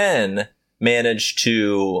even 10 managed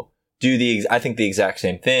to do I think the exact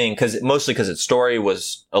same thing, mostly because its story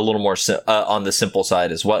was a little more on the simple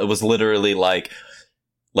side as well. It was literally like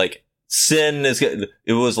sin is,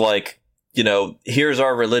 it was like, you know, here's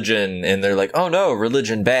our religion, and they're like, oh no,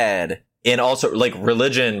 religion bad. And also, like,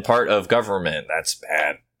 religion, part of government, that's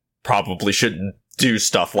bad. Probably shouldn't do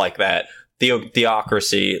stuff like that.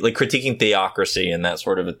 Theocracy, like critiquing theocracy and that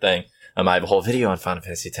sort of a thing. I have a whole video on Final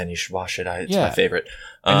Fantasy X. You should watch it. It's my favorite.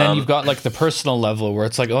 And then you've got, like, the personal level where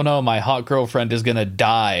it's like, oh no, my hot girlfriend is gonna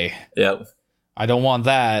die. Yep. I don't want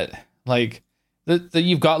that. Like,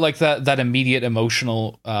 you've got, like, that immediate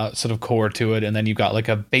emotional sort of core to it, and then you've got, like,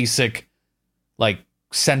 a basic, like,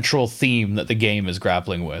 central theme that the game is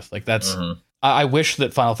grappling with. Like, that's I wish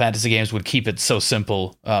that Final Fantasy games would keep it so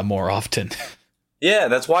simple more often. Yeah,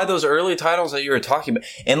 that's why those early titles that you were talking about,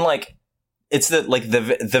 and like it's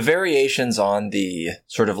the variations on the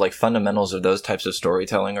sort of like fundamentals of those types of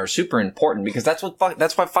storytelling are super important, because that's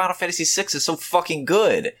why Final Fantasy VI is so fucking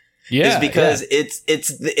good. Yeah, is because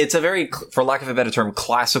it's a very, for lack of a better term,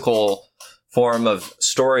 classical form of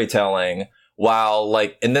storytelling, while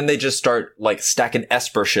like, and then they just start like stacking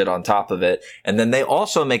Esper shit on top of it. And then they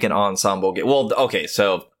also make an ensemble game. Well, okay.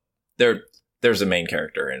 So there's a main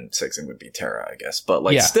character in 6. It would be Terra, I guess, but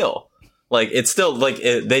like still like, it's still like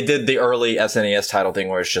they did the early SNES title thing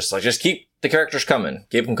where it's just like, just keep the characters coming,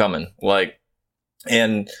 keep them coming. Like,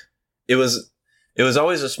 and it was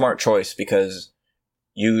always a smart choice because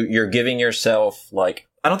you're giving yourself like,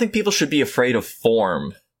 I don't think people should be afraid of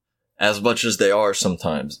form as much as they are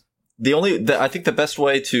sometimes. I think the best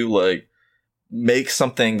way to like make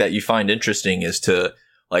something that you find interesting is to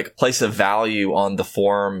like place a value on the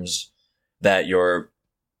forms that you're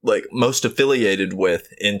like most affiliated with,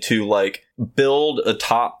 and to like build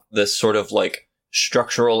atop this sort of like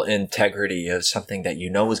structural integrity of something that you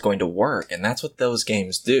know is going to work. And that's what those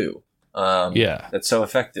games do. That's so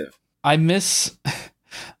effective. I miss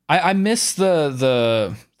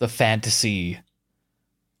the fantasy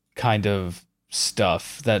kind of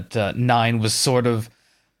stuff that 9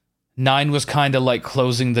 was kind of like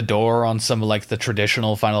closing the door on some of like the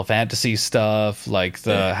traditional Final Fantasy stuff, like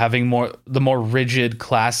having the more rigid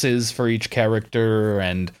classes for each character,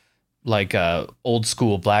 and like old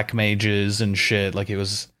school black mages and shit. Like it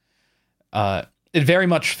was it very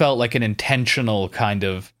much felt like an intentional kind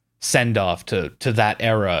of send off to that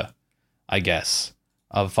era, I guess,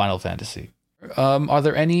 of Final Fantasy. Are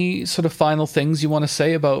there any sort of final things you want to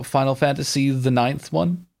say about Final Fantasy the 9th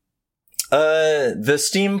one? The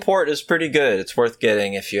Steam port is pretty good. It's worth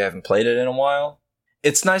getting if you haven't played it in a while.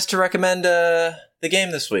 It's nice to recommend the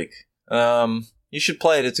game this week. You should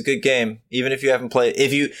play it. It's a good game, even if you haven't played.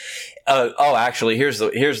 Actually, here's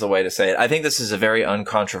the way to say it. I think this is a very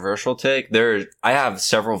uncontroversial take. I have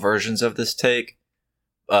several versions of this take,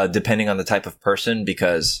 depending on the type of person,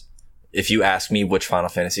 because if you ask me which Final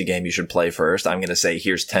Fantasy game you should play first, I'm going to say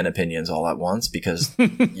here's 10 opinions all at once, because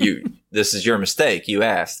this is your mistake. You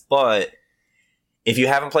asked. But if you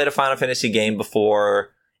haven't played a Final Fantasy game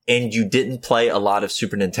before and you didn't play a lot of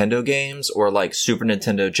Super Nintendo games or like Super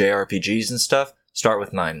Nintendo JRPGs and stuff, start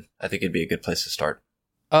with 9. I think it'd be a good place to start.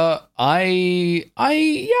 I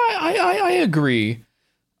agree.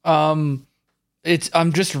 I'm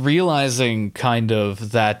just realizing kind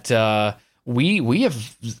of that we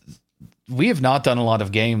have not done a lot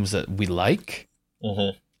of games that we like.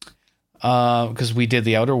 Because we did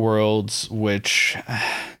the Outer Worlds, which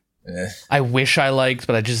I wish I liked,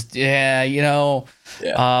 but I just, we did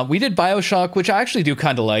BioShock, which I actually do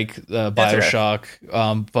kind of like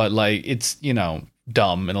BioShock, but like it's,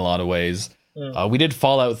 dumb in a lot of ways. We did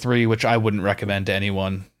Fallout 3, which I wouldn't recommend to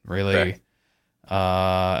anyone, really. Right.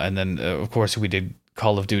 And then, of course, we did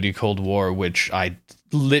Call of Duty Cold War, which I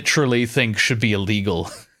literally think should be illegal.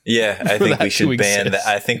 Yeah, I think we should ban that.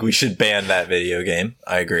 I think we should ban that video game.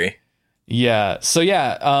 I agree. Yeah. So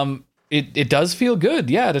it does feel good.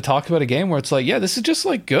 Yeah, to talk about a game where it's like, this is just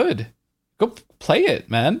like good. Go play it,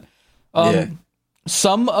 man.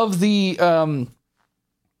 Some of the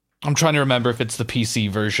I'm trying to remember if it's the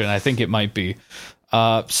PC version. I think it might be.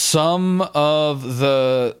 Some of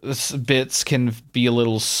the bits can be a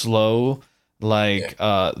little slow. Like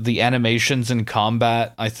the animations in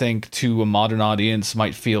combat, I think to a modern audience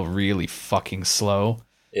might feel really fucking slow.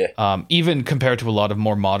 Yeah. Even compared to a lot of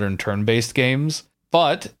more modern turn-based games.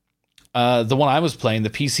 But the one I was playing,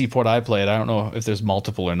 the PC port I played, I don't know if there's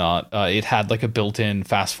multiple or not. It had like a built-in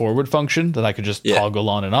fast-forward function that I could just toggle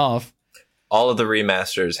on and off. All of the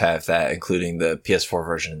remasters have that, including the PS4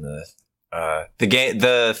 version.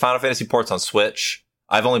 The Final Fantasy ports on Switch.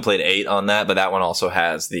 I've only played 8 on that, but that one also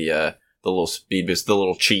has the little speed boost, the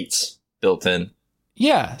little cheats built in.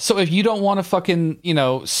 Yeah, so if you don't want to fucking,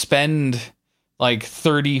 spend like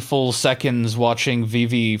 30 full seconds watching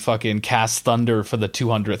Vivi fucking cast thunder for the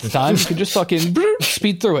 200th time, you can just fucking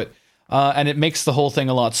speed through it. And it makes the whole thing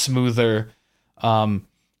a lot smoother.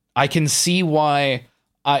 I can see why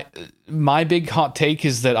my big hot take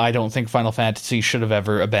is that I don't think Final Fantasy should have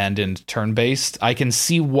ever abandoned turn-based. I can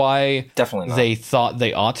see why they thought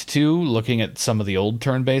they ought to, looking at some of the old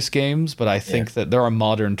turn-based games, but I think that there are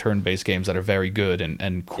modern turn-based games that are very good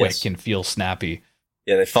and quick and feel snappy.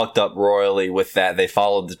 Yeah, they fucked up royally with that. They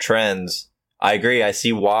followed the trends. I agree. I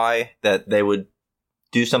see why that they would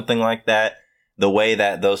do something like that. The way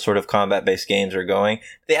that those sort of combat-based games are going,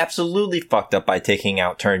 they absolutely fucked up by taking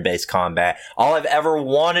out turn-based combat. All I've ever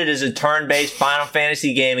wanted is a turn-based Final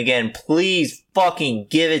Fantasy game again. Please fucking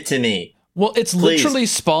give it to me. Well, it's literally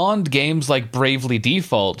spawned games like Bravely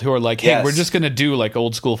Default, who are like, hey, we're just going to do like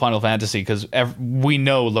old school Final Fantasy because we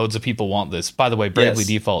know loads of people want this. By the way, Bravely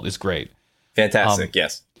Default is great. Fantastic,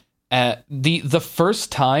 yes. The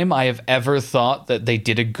first time I have ever thought that they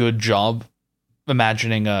did a good job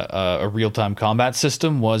imagining a real-time combat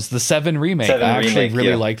system was the 7 remake. I actually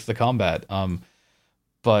really liked the combat.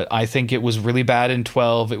 But I think it was really bad in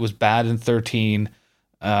 12. It was bad in 13.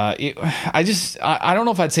 I don't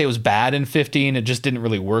know if I'd say it was bad in 15. It just didn't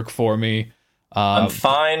really work for me. I'm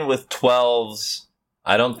fine with 12's.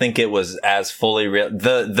 I don't think it was as fully real.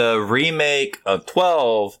 The remake of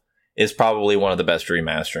 12 is probably one of the best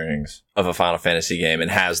remasterings of a Final Fantasy game and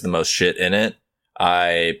has the most shit in it.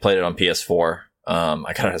 I played it on PS4.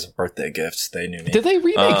 I got it as a birthday gift. They knew me. Did they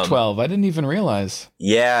remake 12? I didn't even realize.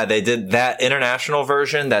 Yeah, they did that international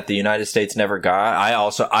version that the United States never got.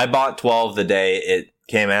 I bought 12 the day it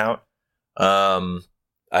came out.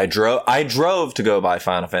 I drove to go buy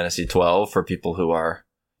Final Fantasy 12 for people who are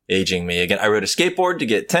aging me again. I rode a skateboard to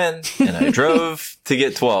get 10 and I drove to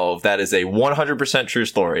get 12. That is a 100% true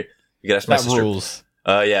story. You can ask my sister. Rules.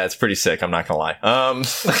 Yeah, it's pretty sick. I'm not gonna lie.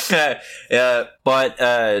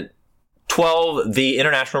 But 12, the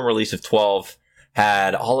international release of 12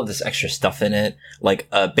 had all of this extra stuff in it. Like,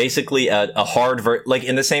 basically a hard like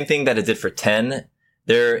in the same thing that it did for 10.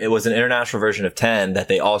 It was an international version of 10 that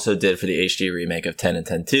they also did for the HD remake of 10 and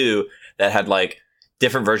 10.2 that had like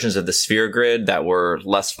different versions of the sphere grid that were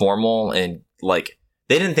less formal and like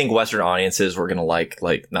they didn't think Western audiences were gonna like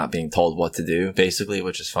not being told what to do, basically,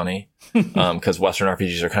 which is funny. Because Western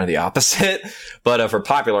RPGs are kind of the opposite. But for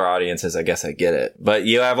popular audiences, I guess I get it. But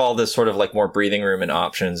you have all this sort of like more breathing room and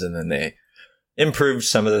options, and then they improved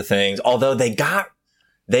some of the things. Although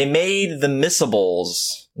they made the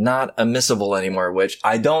missables not a missable anymore, which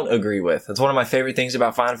I don't agree with. That's one of my favorite things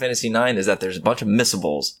about Final Fantasy IX is that there's a bunch of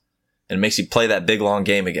missables. And it makes you play that big long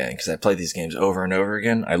game again, because I play these games over and over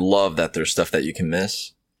again. I love that there's stuff that you can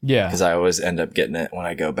miss. Yeah. Because I always end up getting it when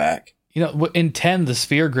I go back. You know, in 10, the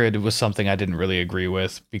sphere grid was something I didn't really agree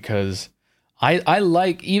with, because I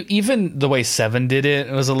like, even the way 7 did it,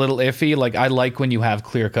 it was a little iffy. Like, I like when you have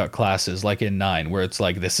clear-cut classes, like in 9, where it's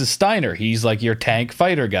like, this is Steiner. He's like your tank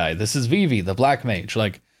fighter guy. This is Vivi, the black mage.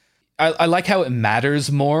 Like, I like how it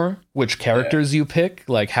matters more which characters you pick,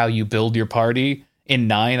 like how you build your party. In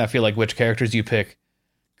 9, I feel like which characters you pick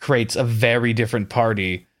creates a very different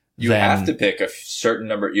party. You have to pick a certain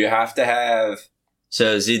number. You have to have...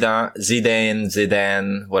 So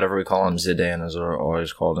Zidane, whatever we call him, Zidane as I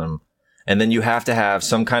always called him. And then you have to have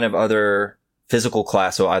some kind of other physical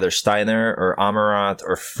class, so either Steiner or Amarant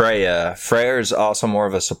or Freya. Freya is also more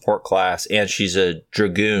of a support class, and she's a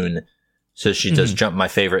Dragoon. So she does jump. My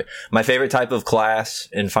favorite type of class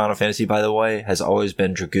in Final Fantasy, by the way, has always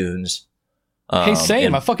been Dragoons. Hey,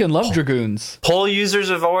 same. I fucking love Dragoons. Pole users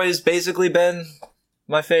have always basically been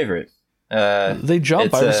my favorite. They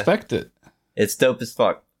jump. I respect it. It's dope as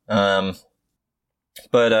fuck. Yeah,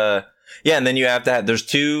 and then you have to have, there's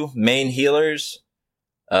 2 main healers,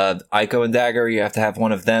 Aiko and Dagger. You have to have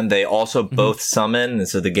one of them. They also both summon, and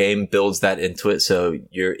so the game builds that into it. So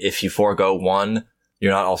if you forego one,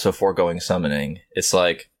 you're not also foregoing summoning. It's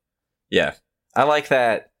like, yeah, I like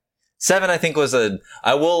that. 7, I think,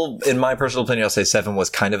 in my personal opinion, I'll say 7 was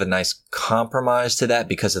kind of a nice compromise to that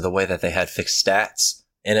because of the way that they had fixed stats,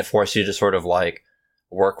 and it forced you to sort of like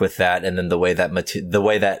work with that. And then the way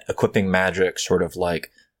that equipping magic sort of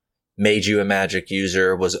like made you a magic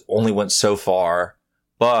user only went so far,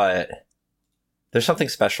 but there's something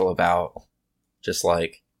special about just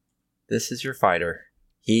like, this is your fighter.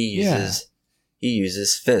 He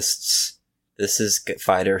uses fists. This is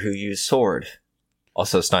fighter who used sword.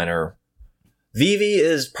 Also, Steiner. Vivi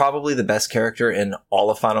is probably the best character in all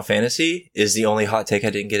of Final Fantasy, is the only hot take I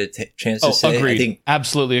didn't get a chance to say. Agreed. I think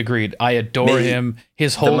absolutely agreed. I adore him.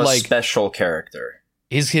 His whole, the most special character.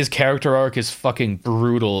 His character arc is fucking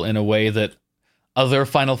brutal in a way that other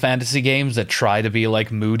Final Fantasy games that try to be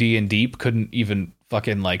like moody and deep couldn't even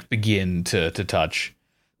fucking like begin to touch.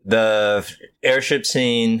 The airship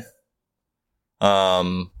scene,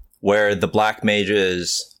 where the black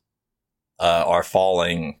mages are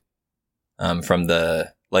falling from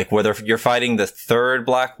the, like, whether you're fighting the 3rd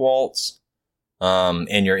Black Waltz,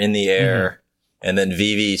 and you're in the air, and then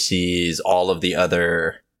Vivi sees all of the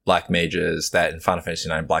other black mages that in Final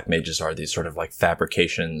Fantasy IX, black mages are these sort of like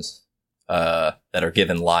fabrications that are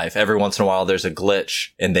given life. Every once in a while there's a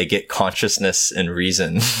glitch and they get consciousness and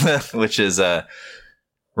reason, which is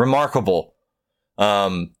remarkable.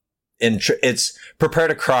 It's prepare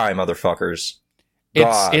to cry, motherfuckers.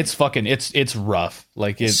 It's rough.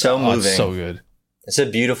 Like, it's so moving. It's so good. It's a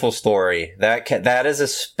beautiful story. That is a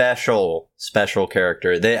special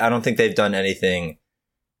character. I don't think they've done anything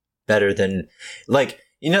better than, like,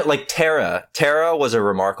 you know, like Terra. Terra was a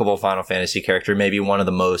remarkable Final Fantasy character. Maybe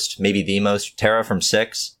the most, Terra from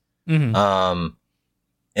 6.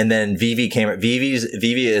 And then Vivi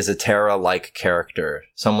Vivi is a Terra-like character.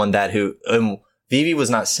 Someone that Vivi was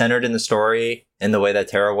not centered in the story in the way that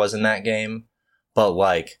Terra was in that game, but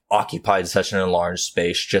like occupied such an enlarged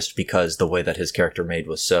space just because the way that his character made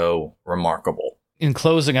was so remarkable. In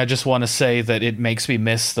closing, I just want to say that it makes me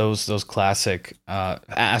miss those classic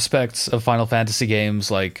aspects of Final Fantasy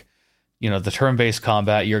games, like, you know, the turn-based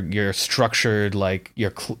combat, your structured, like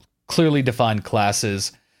your clearly defined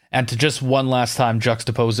classes. And to just one last time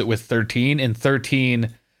juxtapose it with 13. In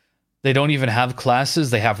 13, they don't even have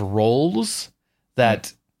classes. They have roles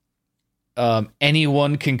that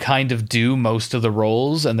anyone can kind of do most of the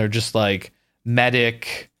roles. And they're just like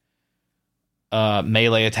medic,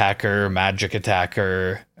 melee attacker, magic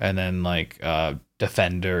attacker, and then like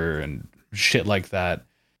defender and shit like that.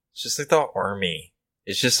 It's just like the army.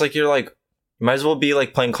 It's just like you might as well be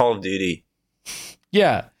like playing Call of Duty.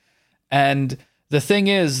 Yeah. And the thing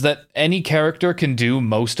is that any character can do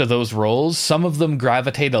most of those roles. Some of them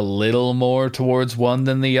gravitate a little more towards one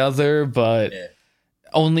than the other, but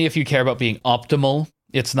only if you care about being optimal.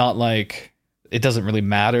 It's not like it doesn't really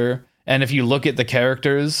matter. And if you look at the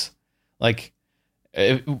characters, like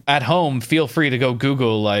at home, feel free to go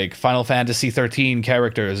Google like Final Fantasy 13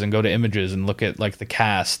 characters and go to images and look at like the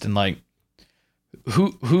cast and like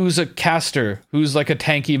who's a caster, who's like a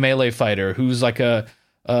tanky melee fighter, who's like a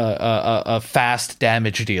fast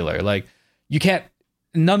damage dealer. Like you can't.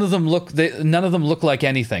 None of them look like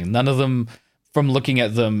anything. None of them, from looking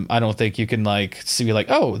at them, I don't think you can like see like,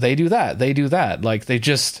 oh, they do that. They do that. Like they've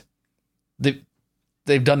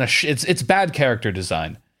done it's bad character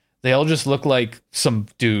design. They all just look like some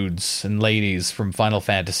dudes and ladies from Final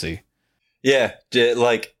Fantasy. Yeah,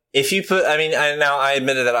 like if you put, I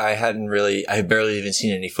admitted that I had barely even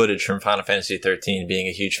seen any footage from Final Fantasy 13, being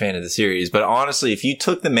a huge fan of the series. But honestly, if you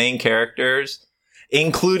took the main characters,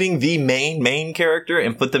 including the main character,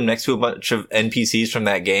 and put them next to a bunch of NPCs from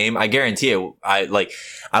that game, I guarantee you, I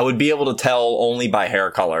would be able to tell only by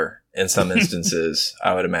hair color in some instances,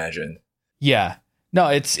 I would imagine. Yeah. No,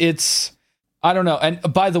 it's I don't know. And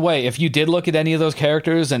by the way, if you did look at any of those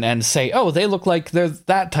characters and say, oh, they look like they're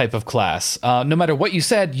that type of class, no matter what you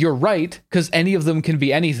said, you're right, because any of them can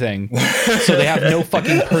be anything. So they have no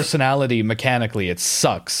fucking personality mechanically. It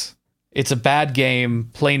sucks. It's a bad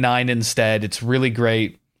game. Play 9 instead. It's really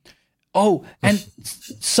great. Oh, and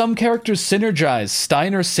some characters synergize.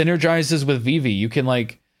 Steiner synergizes with Vivi. You can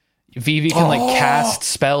Vivi can cast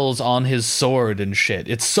spells on his sword and shit.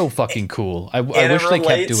 It's so fucking cool. I wish they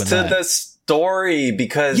kept doing that. This story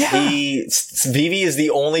because Vivi is the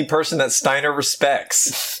only person that Steiner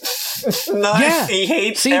respects. He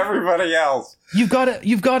hates everybody else. You've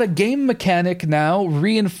got a game mechanic now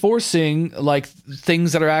reinforcing like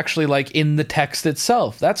things that are actually like in the text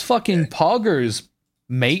itself. That's fucking poggers,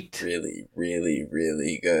 mate. Really, really,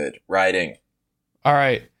 really good writing. All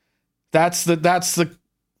right, that's the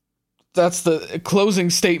closing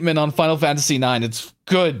statement on Final Fantasy IX. It's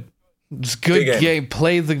good. It's good game.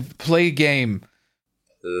 Play game. Play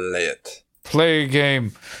it. Play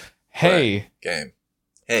game. Hey. Game.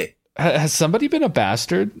 Hey. Has somebody been a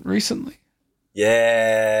bastard recently?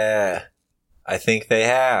 Yeah. I think they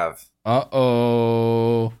have.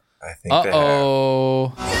 Uh-oh. I think they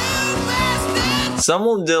have.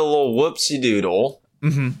 Someone did a little whoopsie doodle.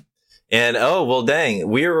 Mm-hmm. And, dang,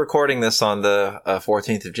 we are recording this on the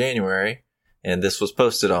 14th of January, and this was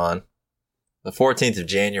posted on the 14th of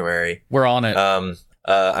January. We're on it.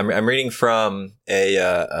 I'm reading from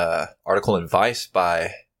a article in Vice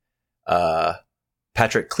by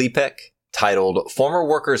Patrick Klepek titled "Former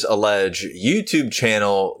Workers Allege YouTube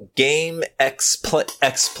Channel Game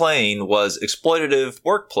Explain Was Exploitative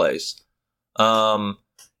Workplace." And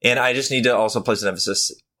I just need to also place an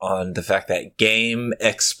emphasis on the fact that Game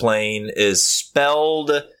Explain is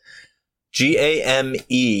spelled GAME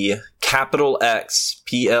capital X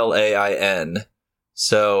PLAIN.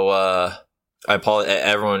 So I apologize,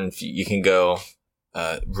 everyone. You can go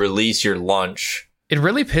release your lunch. It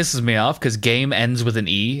really pisses me off because game ends with an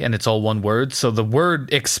E and it's all one word. So the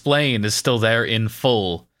word explain is still there in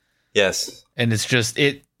full. Yes, and it's just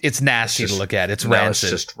it's nasty to look at. It's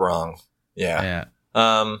rancid. It's just wrong. Yeah.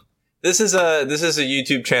 This is a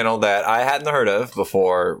YouTube channel that I hadn't heard of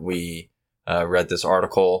before we read this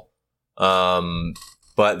article.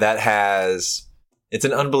 But that it's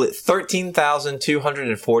an unbelievable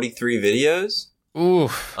 13,243 videos.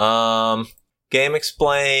 Oof. Game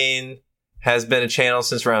Explain has been a channel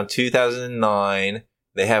since around 2009.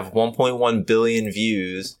 They have 1.1 billion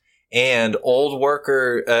views, and old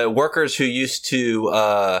workers who used to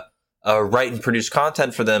write and produce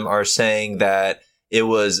content for them are saying that it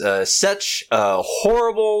was such a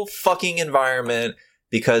horrible fucking environment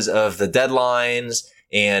because of the deadlines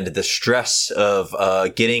and the stress of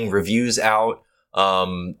getting reviews out,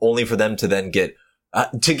 only for them to then get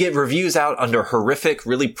reviews out under horrific,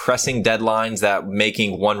 really pressing deadlines that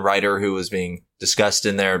making one writer who was being discussed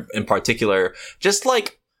in there in particular, just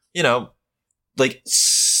like,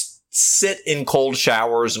 sit in cold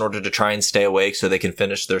showers in order to try and stay awake so they can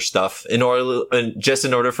finish their stuff in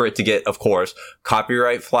order for it to get, of course,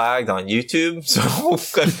 copyright flagged on YouTube.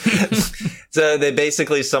 So they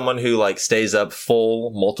basically someone who like stays up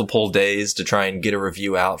full multiple days to try and get a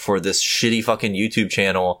review out for this shitty fucking YouTube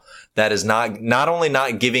channel that is not only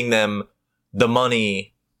not giving them the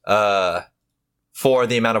money, for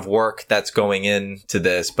the amount of work that's going into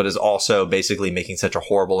this, but is also basically making such a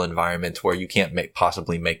horrible environment where you can't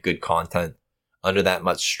possibly make good content under that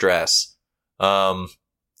much stress. That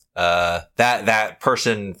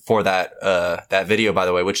person for that video, by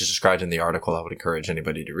the way, which is described in the article, I would encourage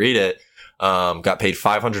anybody to read it, got paid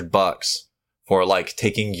 $500 for like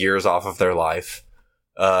taking years off of their life,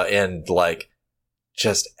 and like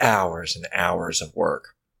just hours and hours of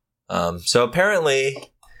work. So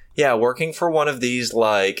apparently, yeah, working for one of these,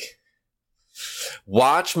 like,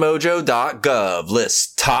 WatchMojo.gov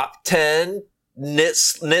lists top 10 nip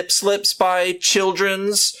slips by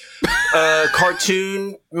children's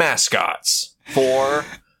cartoon mascots for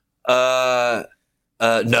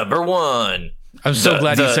number 1. I'm so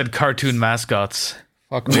glad you said cartoon mascots.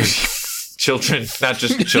 Fuck me. Children, not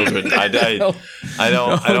just children. I don't.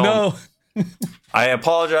 No. I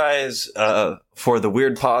apologize for the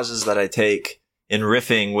weird pauses that I take in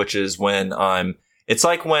riffing, which is when it's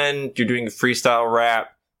like when you're doing a freestyle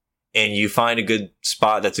rap and you find a good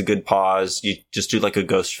spot that's a good pause, you just do like a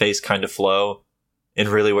Ghostface kind of flow, and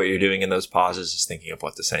really what you're doing in those pauses is thinking of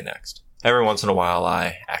what to say next. Every once in a while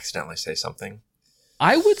I accidentally say something.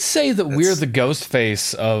 I would say that we're the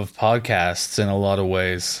Ghostface of podcasts in a lot of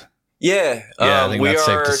ways. Yeah, I think that's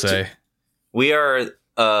safe to say. We are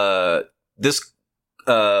this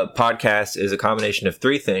podcast is a combination of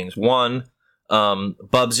 3 things. 1,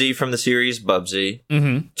 Bubsy from the series Bubsy.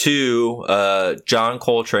 Mm-hmm. 2, John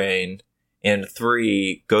Coltrane. And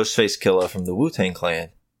 3, Ghostface Killah from the Wu-Tang Clan.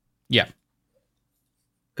 Yeah.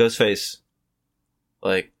 Ghostface,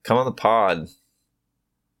 like, come on the pod.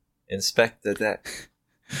 Inspect that.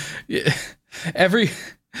 Yeah. Every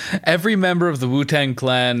member of the Wu-Tang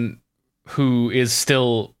Clan who is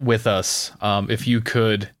still with us, if you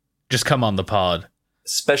could just come on the pod.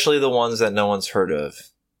 Especially the ones that no one's heard of.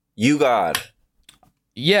 U-God.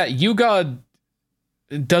 Yeah, U-God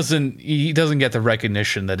doesn't get the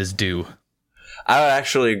recognition that is due. I would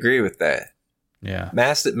actually agree with that. Yeah.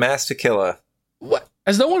 Master Killah. What?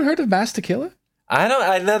 Has no one heard of Master Killah?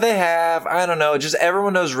 I know they have. I don't know. Just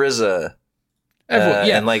everyone knows RZA.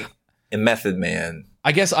 Everyone, and Method Man.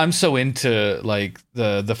 I guess I'm so into like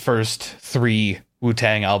the first 3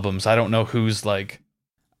 Wu-Tang albums. I don't know who's like.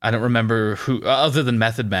 I don't remember who, other than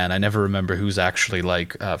Method Man, I never remember who's actually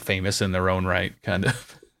like famous in their own right, kind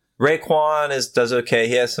of. Raekwon does okay.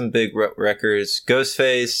 He has some big records.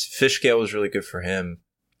 Ghostface, Fishgale was really good for him.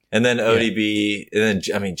 And then ODB, and then,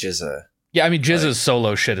 GZA. Yeah, GZA's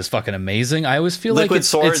solo shit is fucking amazing. I always feel like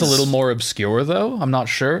it's a little more obscure, though. I'm not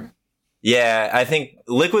sure. Yeah, I think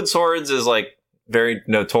Liquid Swords is like very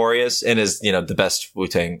notorious and is, the best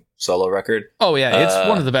Wu-Tang solo record. Oh, yeah, it's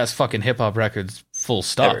one of the best fucking hip-hop records, full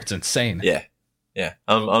stop. Ever. It's insane. Yeah.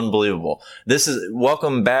 Unbelievable.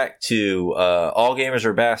 Welcome back to All Gamers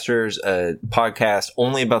Are Bastards, a podcast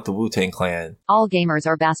only about the Wu-Tang Clan. All Gamers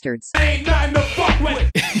Are Bastards. Ain't nothing to fuck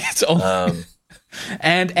with. It's only...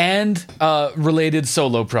 and related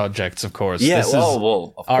solo projects, of course. Yeah, this of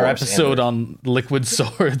our course, episode on Liquid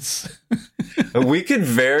Swords. We could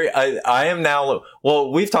I am now,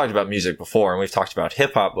 well, we've talked about music before and we've talked about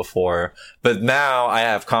hip hop before, but now I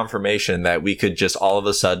have confirmation that we could just all of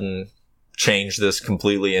a sudden change this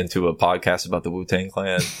completely into a podcast about the Wu-Tang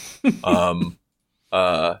Clan.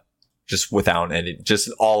 Just without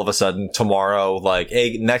just all of a sudden tomorrow, like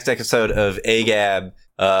next episode of AGAB,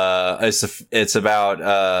 it's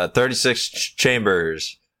about 36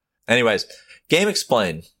 chambers. Anyways, Game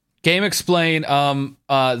Explain. In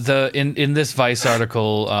this Vice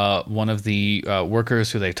article, one of the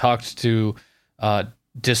workers who they talked to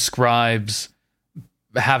describes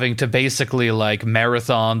having to basically like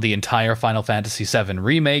marathon the entire Final Fantasy VII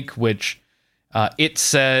remake, which it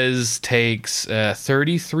says takes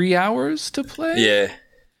 33 hours to play. Yeah,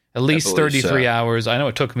 at least 33 hours. I know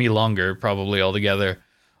it took me longer, probably altogether.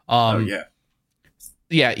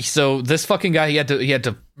 Yeah. So this fucking guy, he had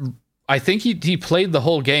to. I think he played the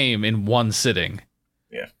whole game in one sitting.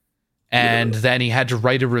 Yeah. And then he had to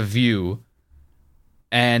write a review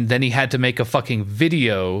and then he had to make a fucking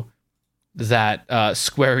video that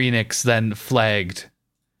Square Enix then flagged,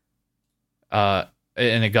 and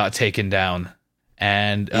it got taken down.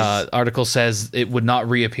 And article says it would not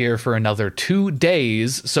reappear for another 2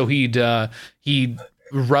 days, so he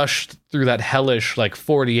rushed through that hellish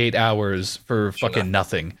 48 hours for fucking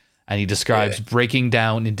nothing. And he describes breaking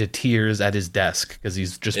down into tears at his desk because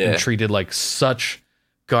he's just been treated like such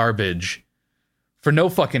garbage for no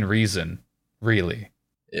fucking reason, really.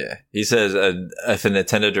 Yeah. He says, if a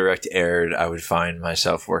Nintendo Direct aired, I would find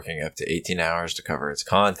myself working up to 18 hours to cover its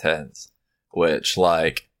contents. Which,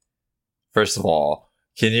 first of all,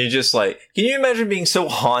 can you imagine being so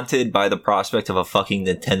haunted by the prospect of a fucking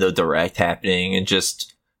Nintendo Direct happening and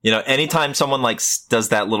just, anytime someone does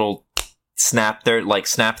that little snap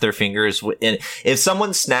their fingers, and if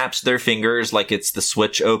someone snaps their fingers like it's the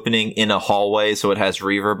Switch opening in a hallway so it has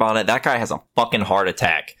reverb on it, that guy has a fucking heart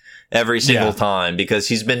attack every single time because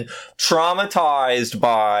he's been traumatized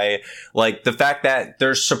by the fact that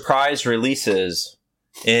there's surprise releases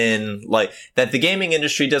in that the gaming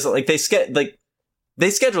industry doesn't they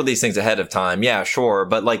schedule these things ahead of time. Yeah, sure.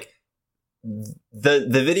 But the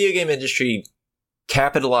video game industry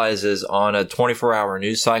capitalizes on a 24-hour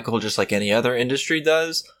news cycle just like any other industry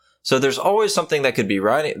does. So there's always something that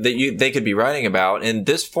they could be writing about. And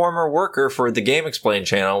this former worker for the Game Explain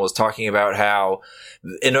channel was talking about how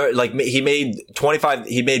he made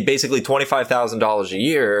basically $25,000 a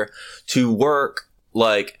year to work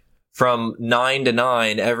from 9 to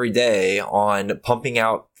 9 every day on pumping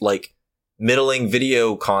out middling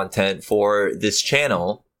video content for this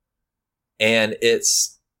channel. And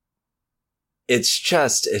it's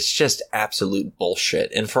just absolute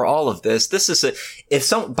bullshit. And for all of this is if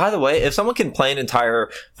someone can play an entire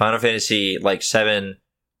Final Fantasy 7,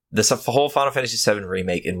 whole Final Fantasy 7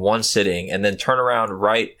 remake in one sitting and then turn around,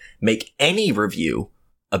 make any review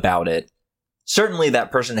about it, certainly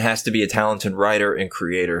that person has to be a talented writer and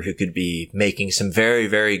creator who could be making some very,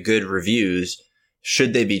 very good reviews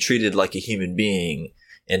should they be treated like a human being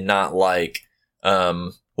and not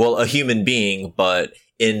a human being, but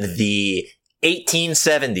in the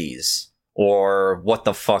 1870s or what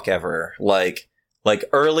the fuck ever,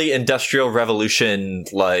 early industrial revolution,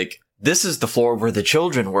 this is the floor where the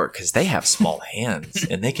children work because they have small hands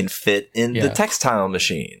and they can fit in the textile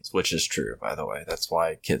machines, which is true, by the way. That's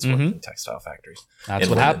why kids work in textile factories. That's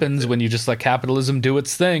what happens when you just let capitalism do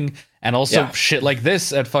its thing. And also shit like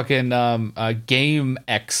this at fucking Game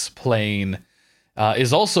Explain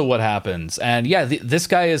is also what happens. And this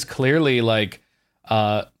guy is clearly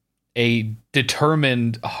a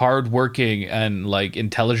determined, hardworking, and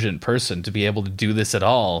intelligent person to be able to do this at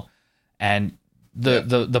all. And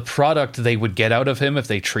the product they would get out of him if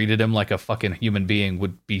they treated him like a fucking human being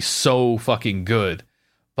would be so fucking good.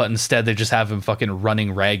 But instead they just have him fucking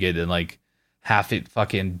running ragged and half it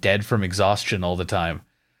fucking dead from exhaustion all the time.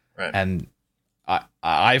 Right. And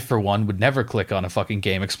I for one would never click on a fucking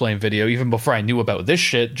Game Explain video even before I knew about this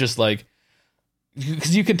shit, just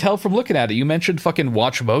because you can tell from looking at it. You mentioned fucking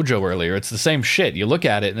Watch Mojo earlier. It's the same shit. You look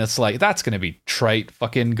at it and it's that's going to be trite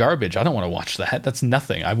fucking garbage. I don't want to watch that. That's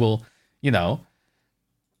nothing. I will,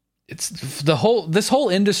 it's this whole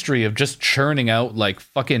industry of just churning out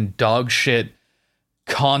fucking dog shit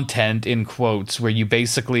content in quotes where you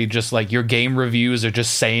basically just your game reviews are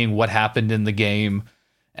just saying what happened in the game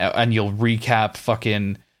and you'll recap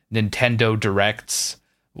fucking Nintendo Directs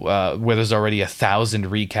where there's already 1,000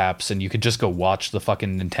 recaps and you could just go watch the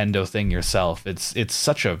fucking Nintendo thing yourself. It's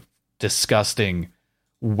such a disgusting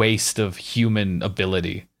waste of human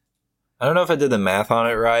ability. I don't know if I did the math on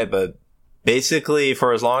it right, but basically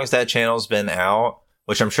for as long as that channel's been out,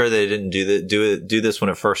 which I'm sure they didn't do this when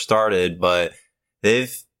it first started, but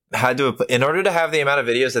they've had to, in order to have the amount of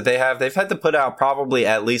videos that they have, they've had to put out probably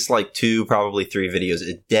at least 2, probably 3 videos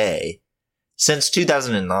a day since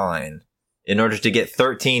 2009. In order to get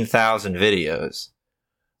 13,000 videos.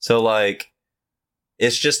 So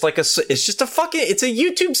it's just it's a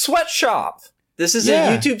YouTube sweatshop. This is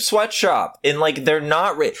a YouTube sweatshop. And they're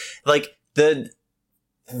not, the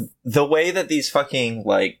way that these fucking,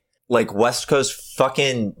 West Coast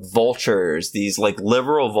fucking vultures, these,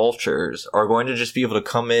 liberal vultures are going to just be able to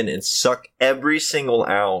come in and suck every single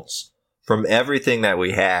ounce from everything that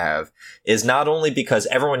we have is not only because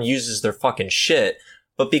everyone uses their fucking shit,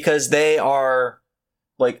 but because they are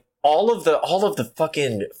all of the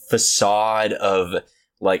fucking facade of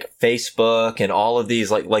Facebook and all of these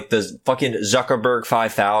the fucking Zuckerberg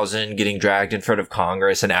 5000 getting dragged in front of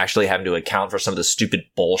Congress and actually having to account for some of the stupid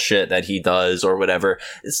bullshit that he does or whatever.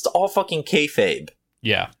 It's all fucking kayfabe.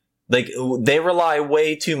 Yeah. They rely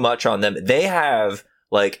way too much on them. They have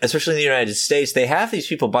like, especially in the United States, they have these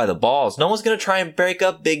people by the balls. No one's going to try and break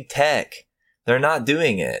up big tech. They're not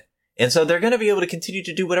doing it. And so they're going to be able to continue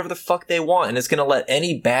to do whatever the fuck they want. And it's going to let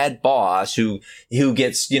any bad boss who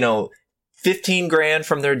gets, 15 grand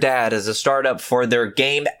from their dad as a startup for their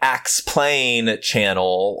Game Axplain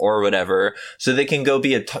channel or whatever, so they can go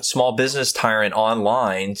be a small business tyrant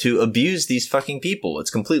online to abuse these fucking people. It's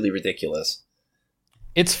completely ridiculous.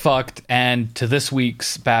 It's fucked. And to this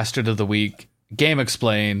week's Bastard of the Week,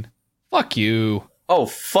 GameXplain, fuck you. Oh,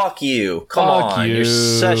 fuck you. Come on. You're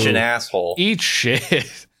such an asshole. Eat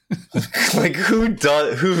shit. Like, who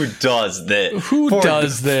does this? Who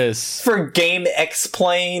does this? For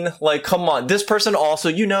GameXplain? Like, come on. This person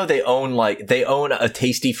also, they own a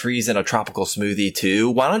Tasty Freeze and a tropical smoothie too.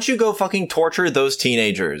 Why don't you go fucking torture those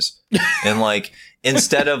teenagers? And like,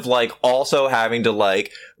 instead of like also having to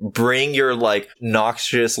like bring your like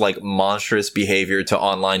noxious, like monstrous behavior to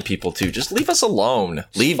online people too. Just leave us alone.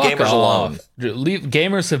 Leave gamers alone.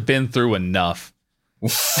 Gamers have been through enough.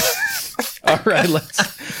 All right,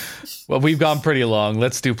 well, we've gone pretty long.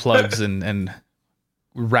 Let's do plugs and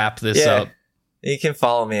wrap this up. You can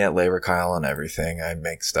follow me at Labor Kyle on everything. I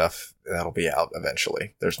make stuff that'll be out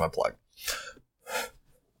eventually. There's my plug.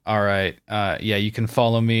 All right. You can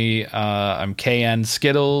follow me. I'm KN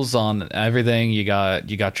Skittles on everything. You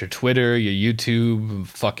got your Twitter, your YouTube,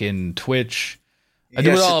 fucking Twitch. I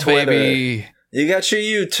do it all, baby. You got your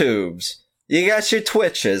YouTubes. You got your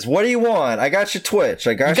Twitches. What do you want? I got your Twitch.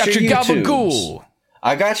 I got your YouTubes. Gabagool.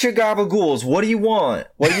 I got your Gabagools. What do you want?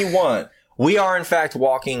 We are, in fact,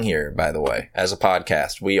 walking here, by the way, as a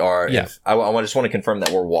podcast. We are. Yeah. I just want to confirm that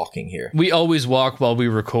we're walking here. We always walk while we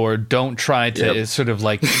record. Don't try to sort of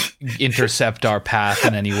like intercept our path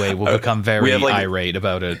in any way. We'll become very irate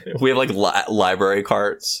about it. We have like library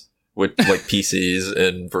carts with like PCs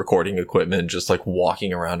and recording equipment, just like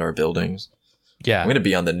walking around our buildings. Yeah. I'm going to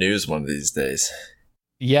be on the news one of these days.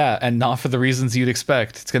 Yeah, and not for the reasons you'd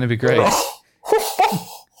expect. It's going to be great. All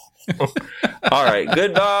right.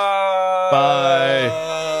 Goodbye. Bye.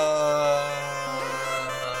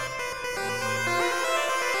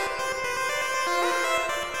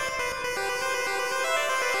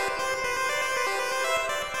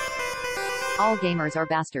 All gamers are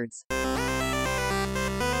bastards.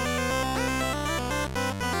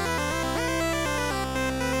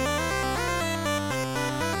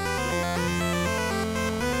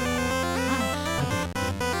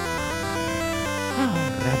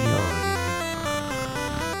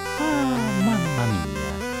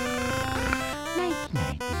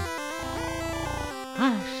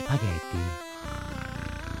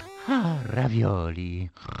 Ravioli.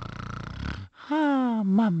 Ah,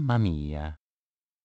 mamma mia.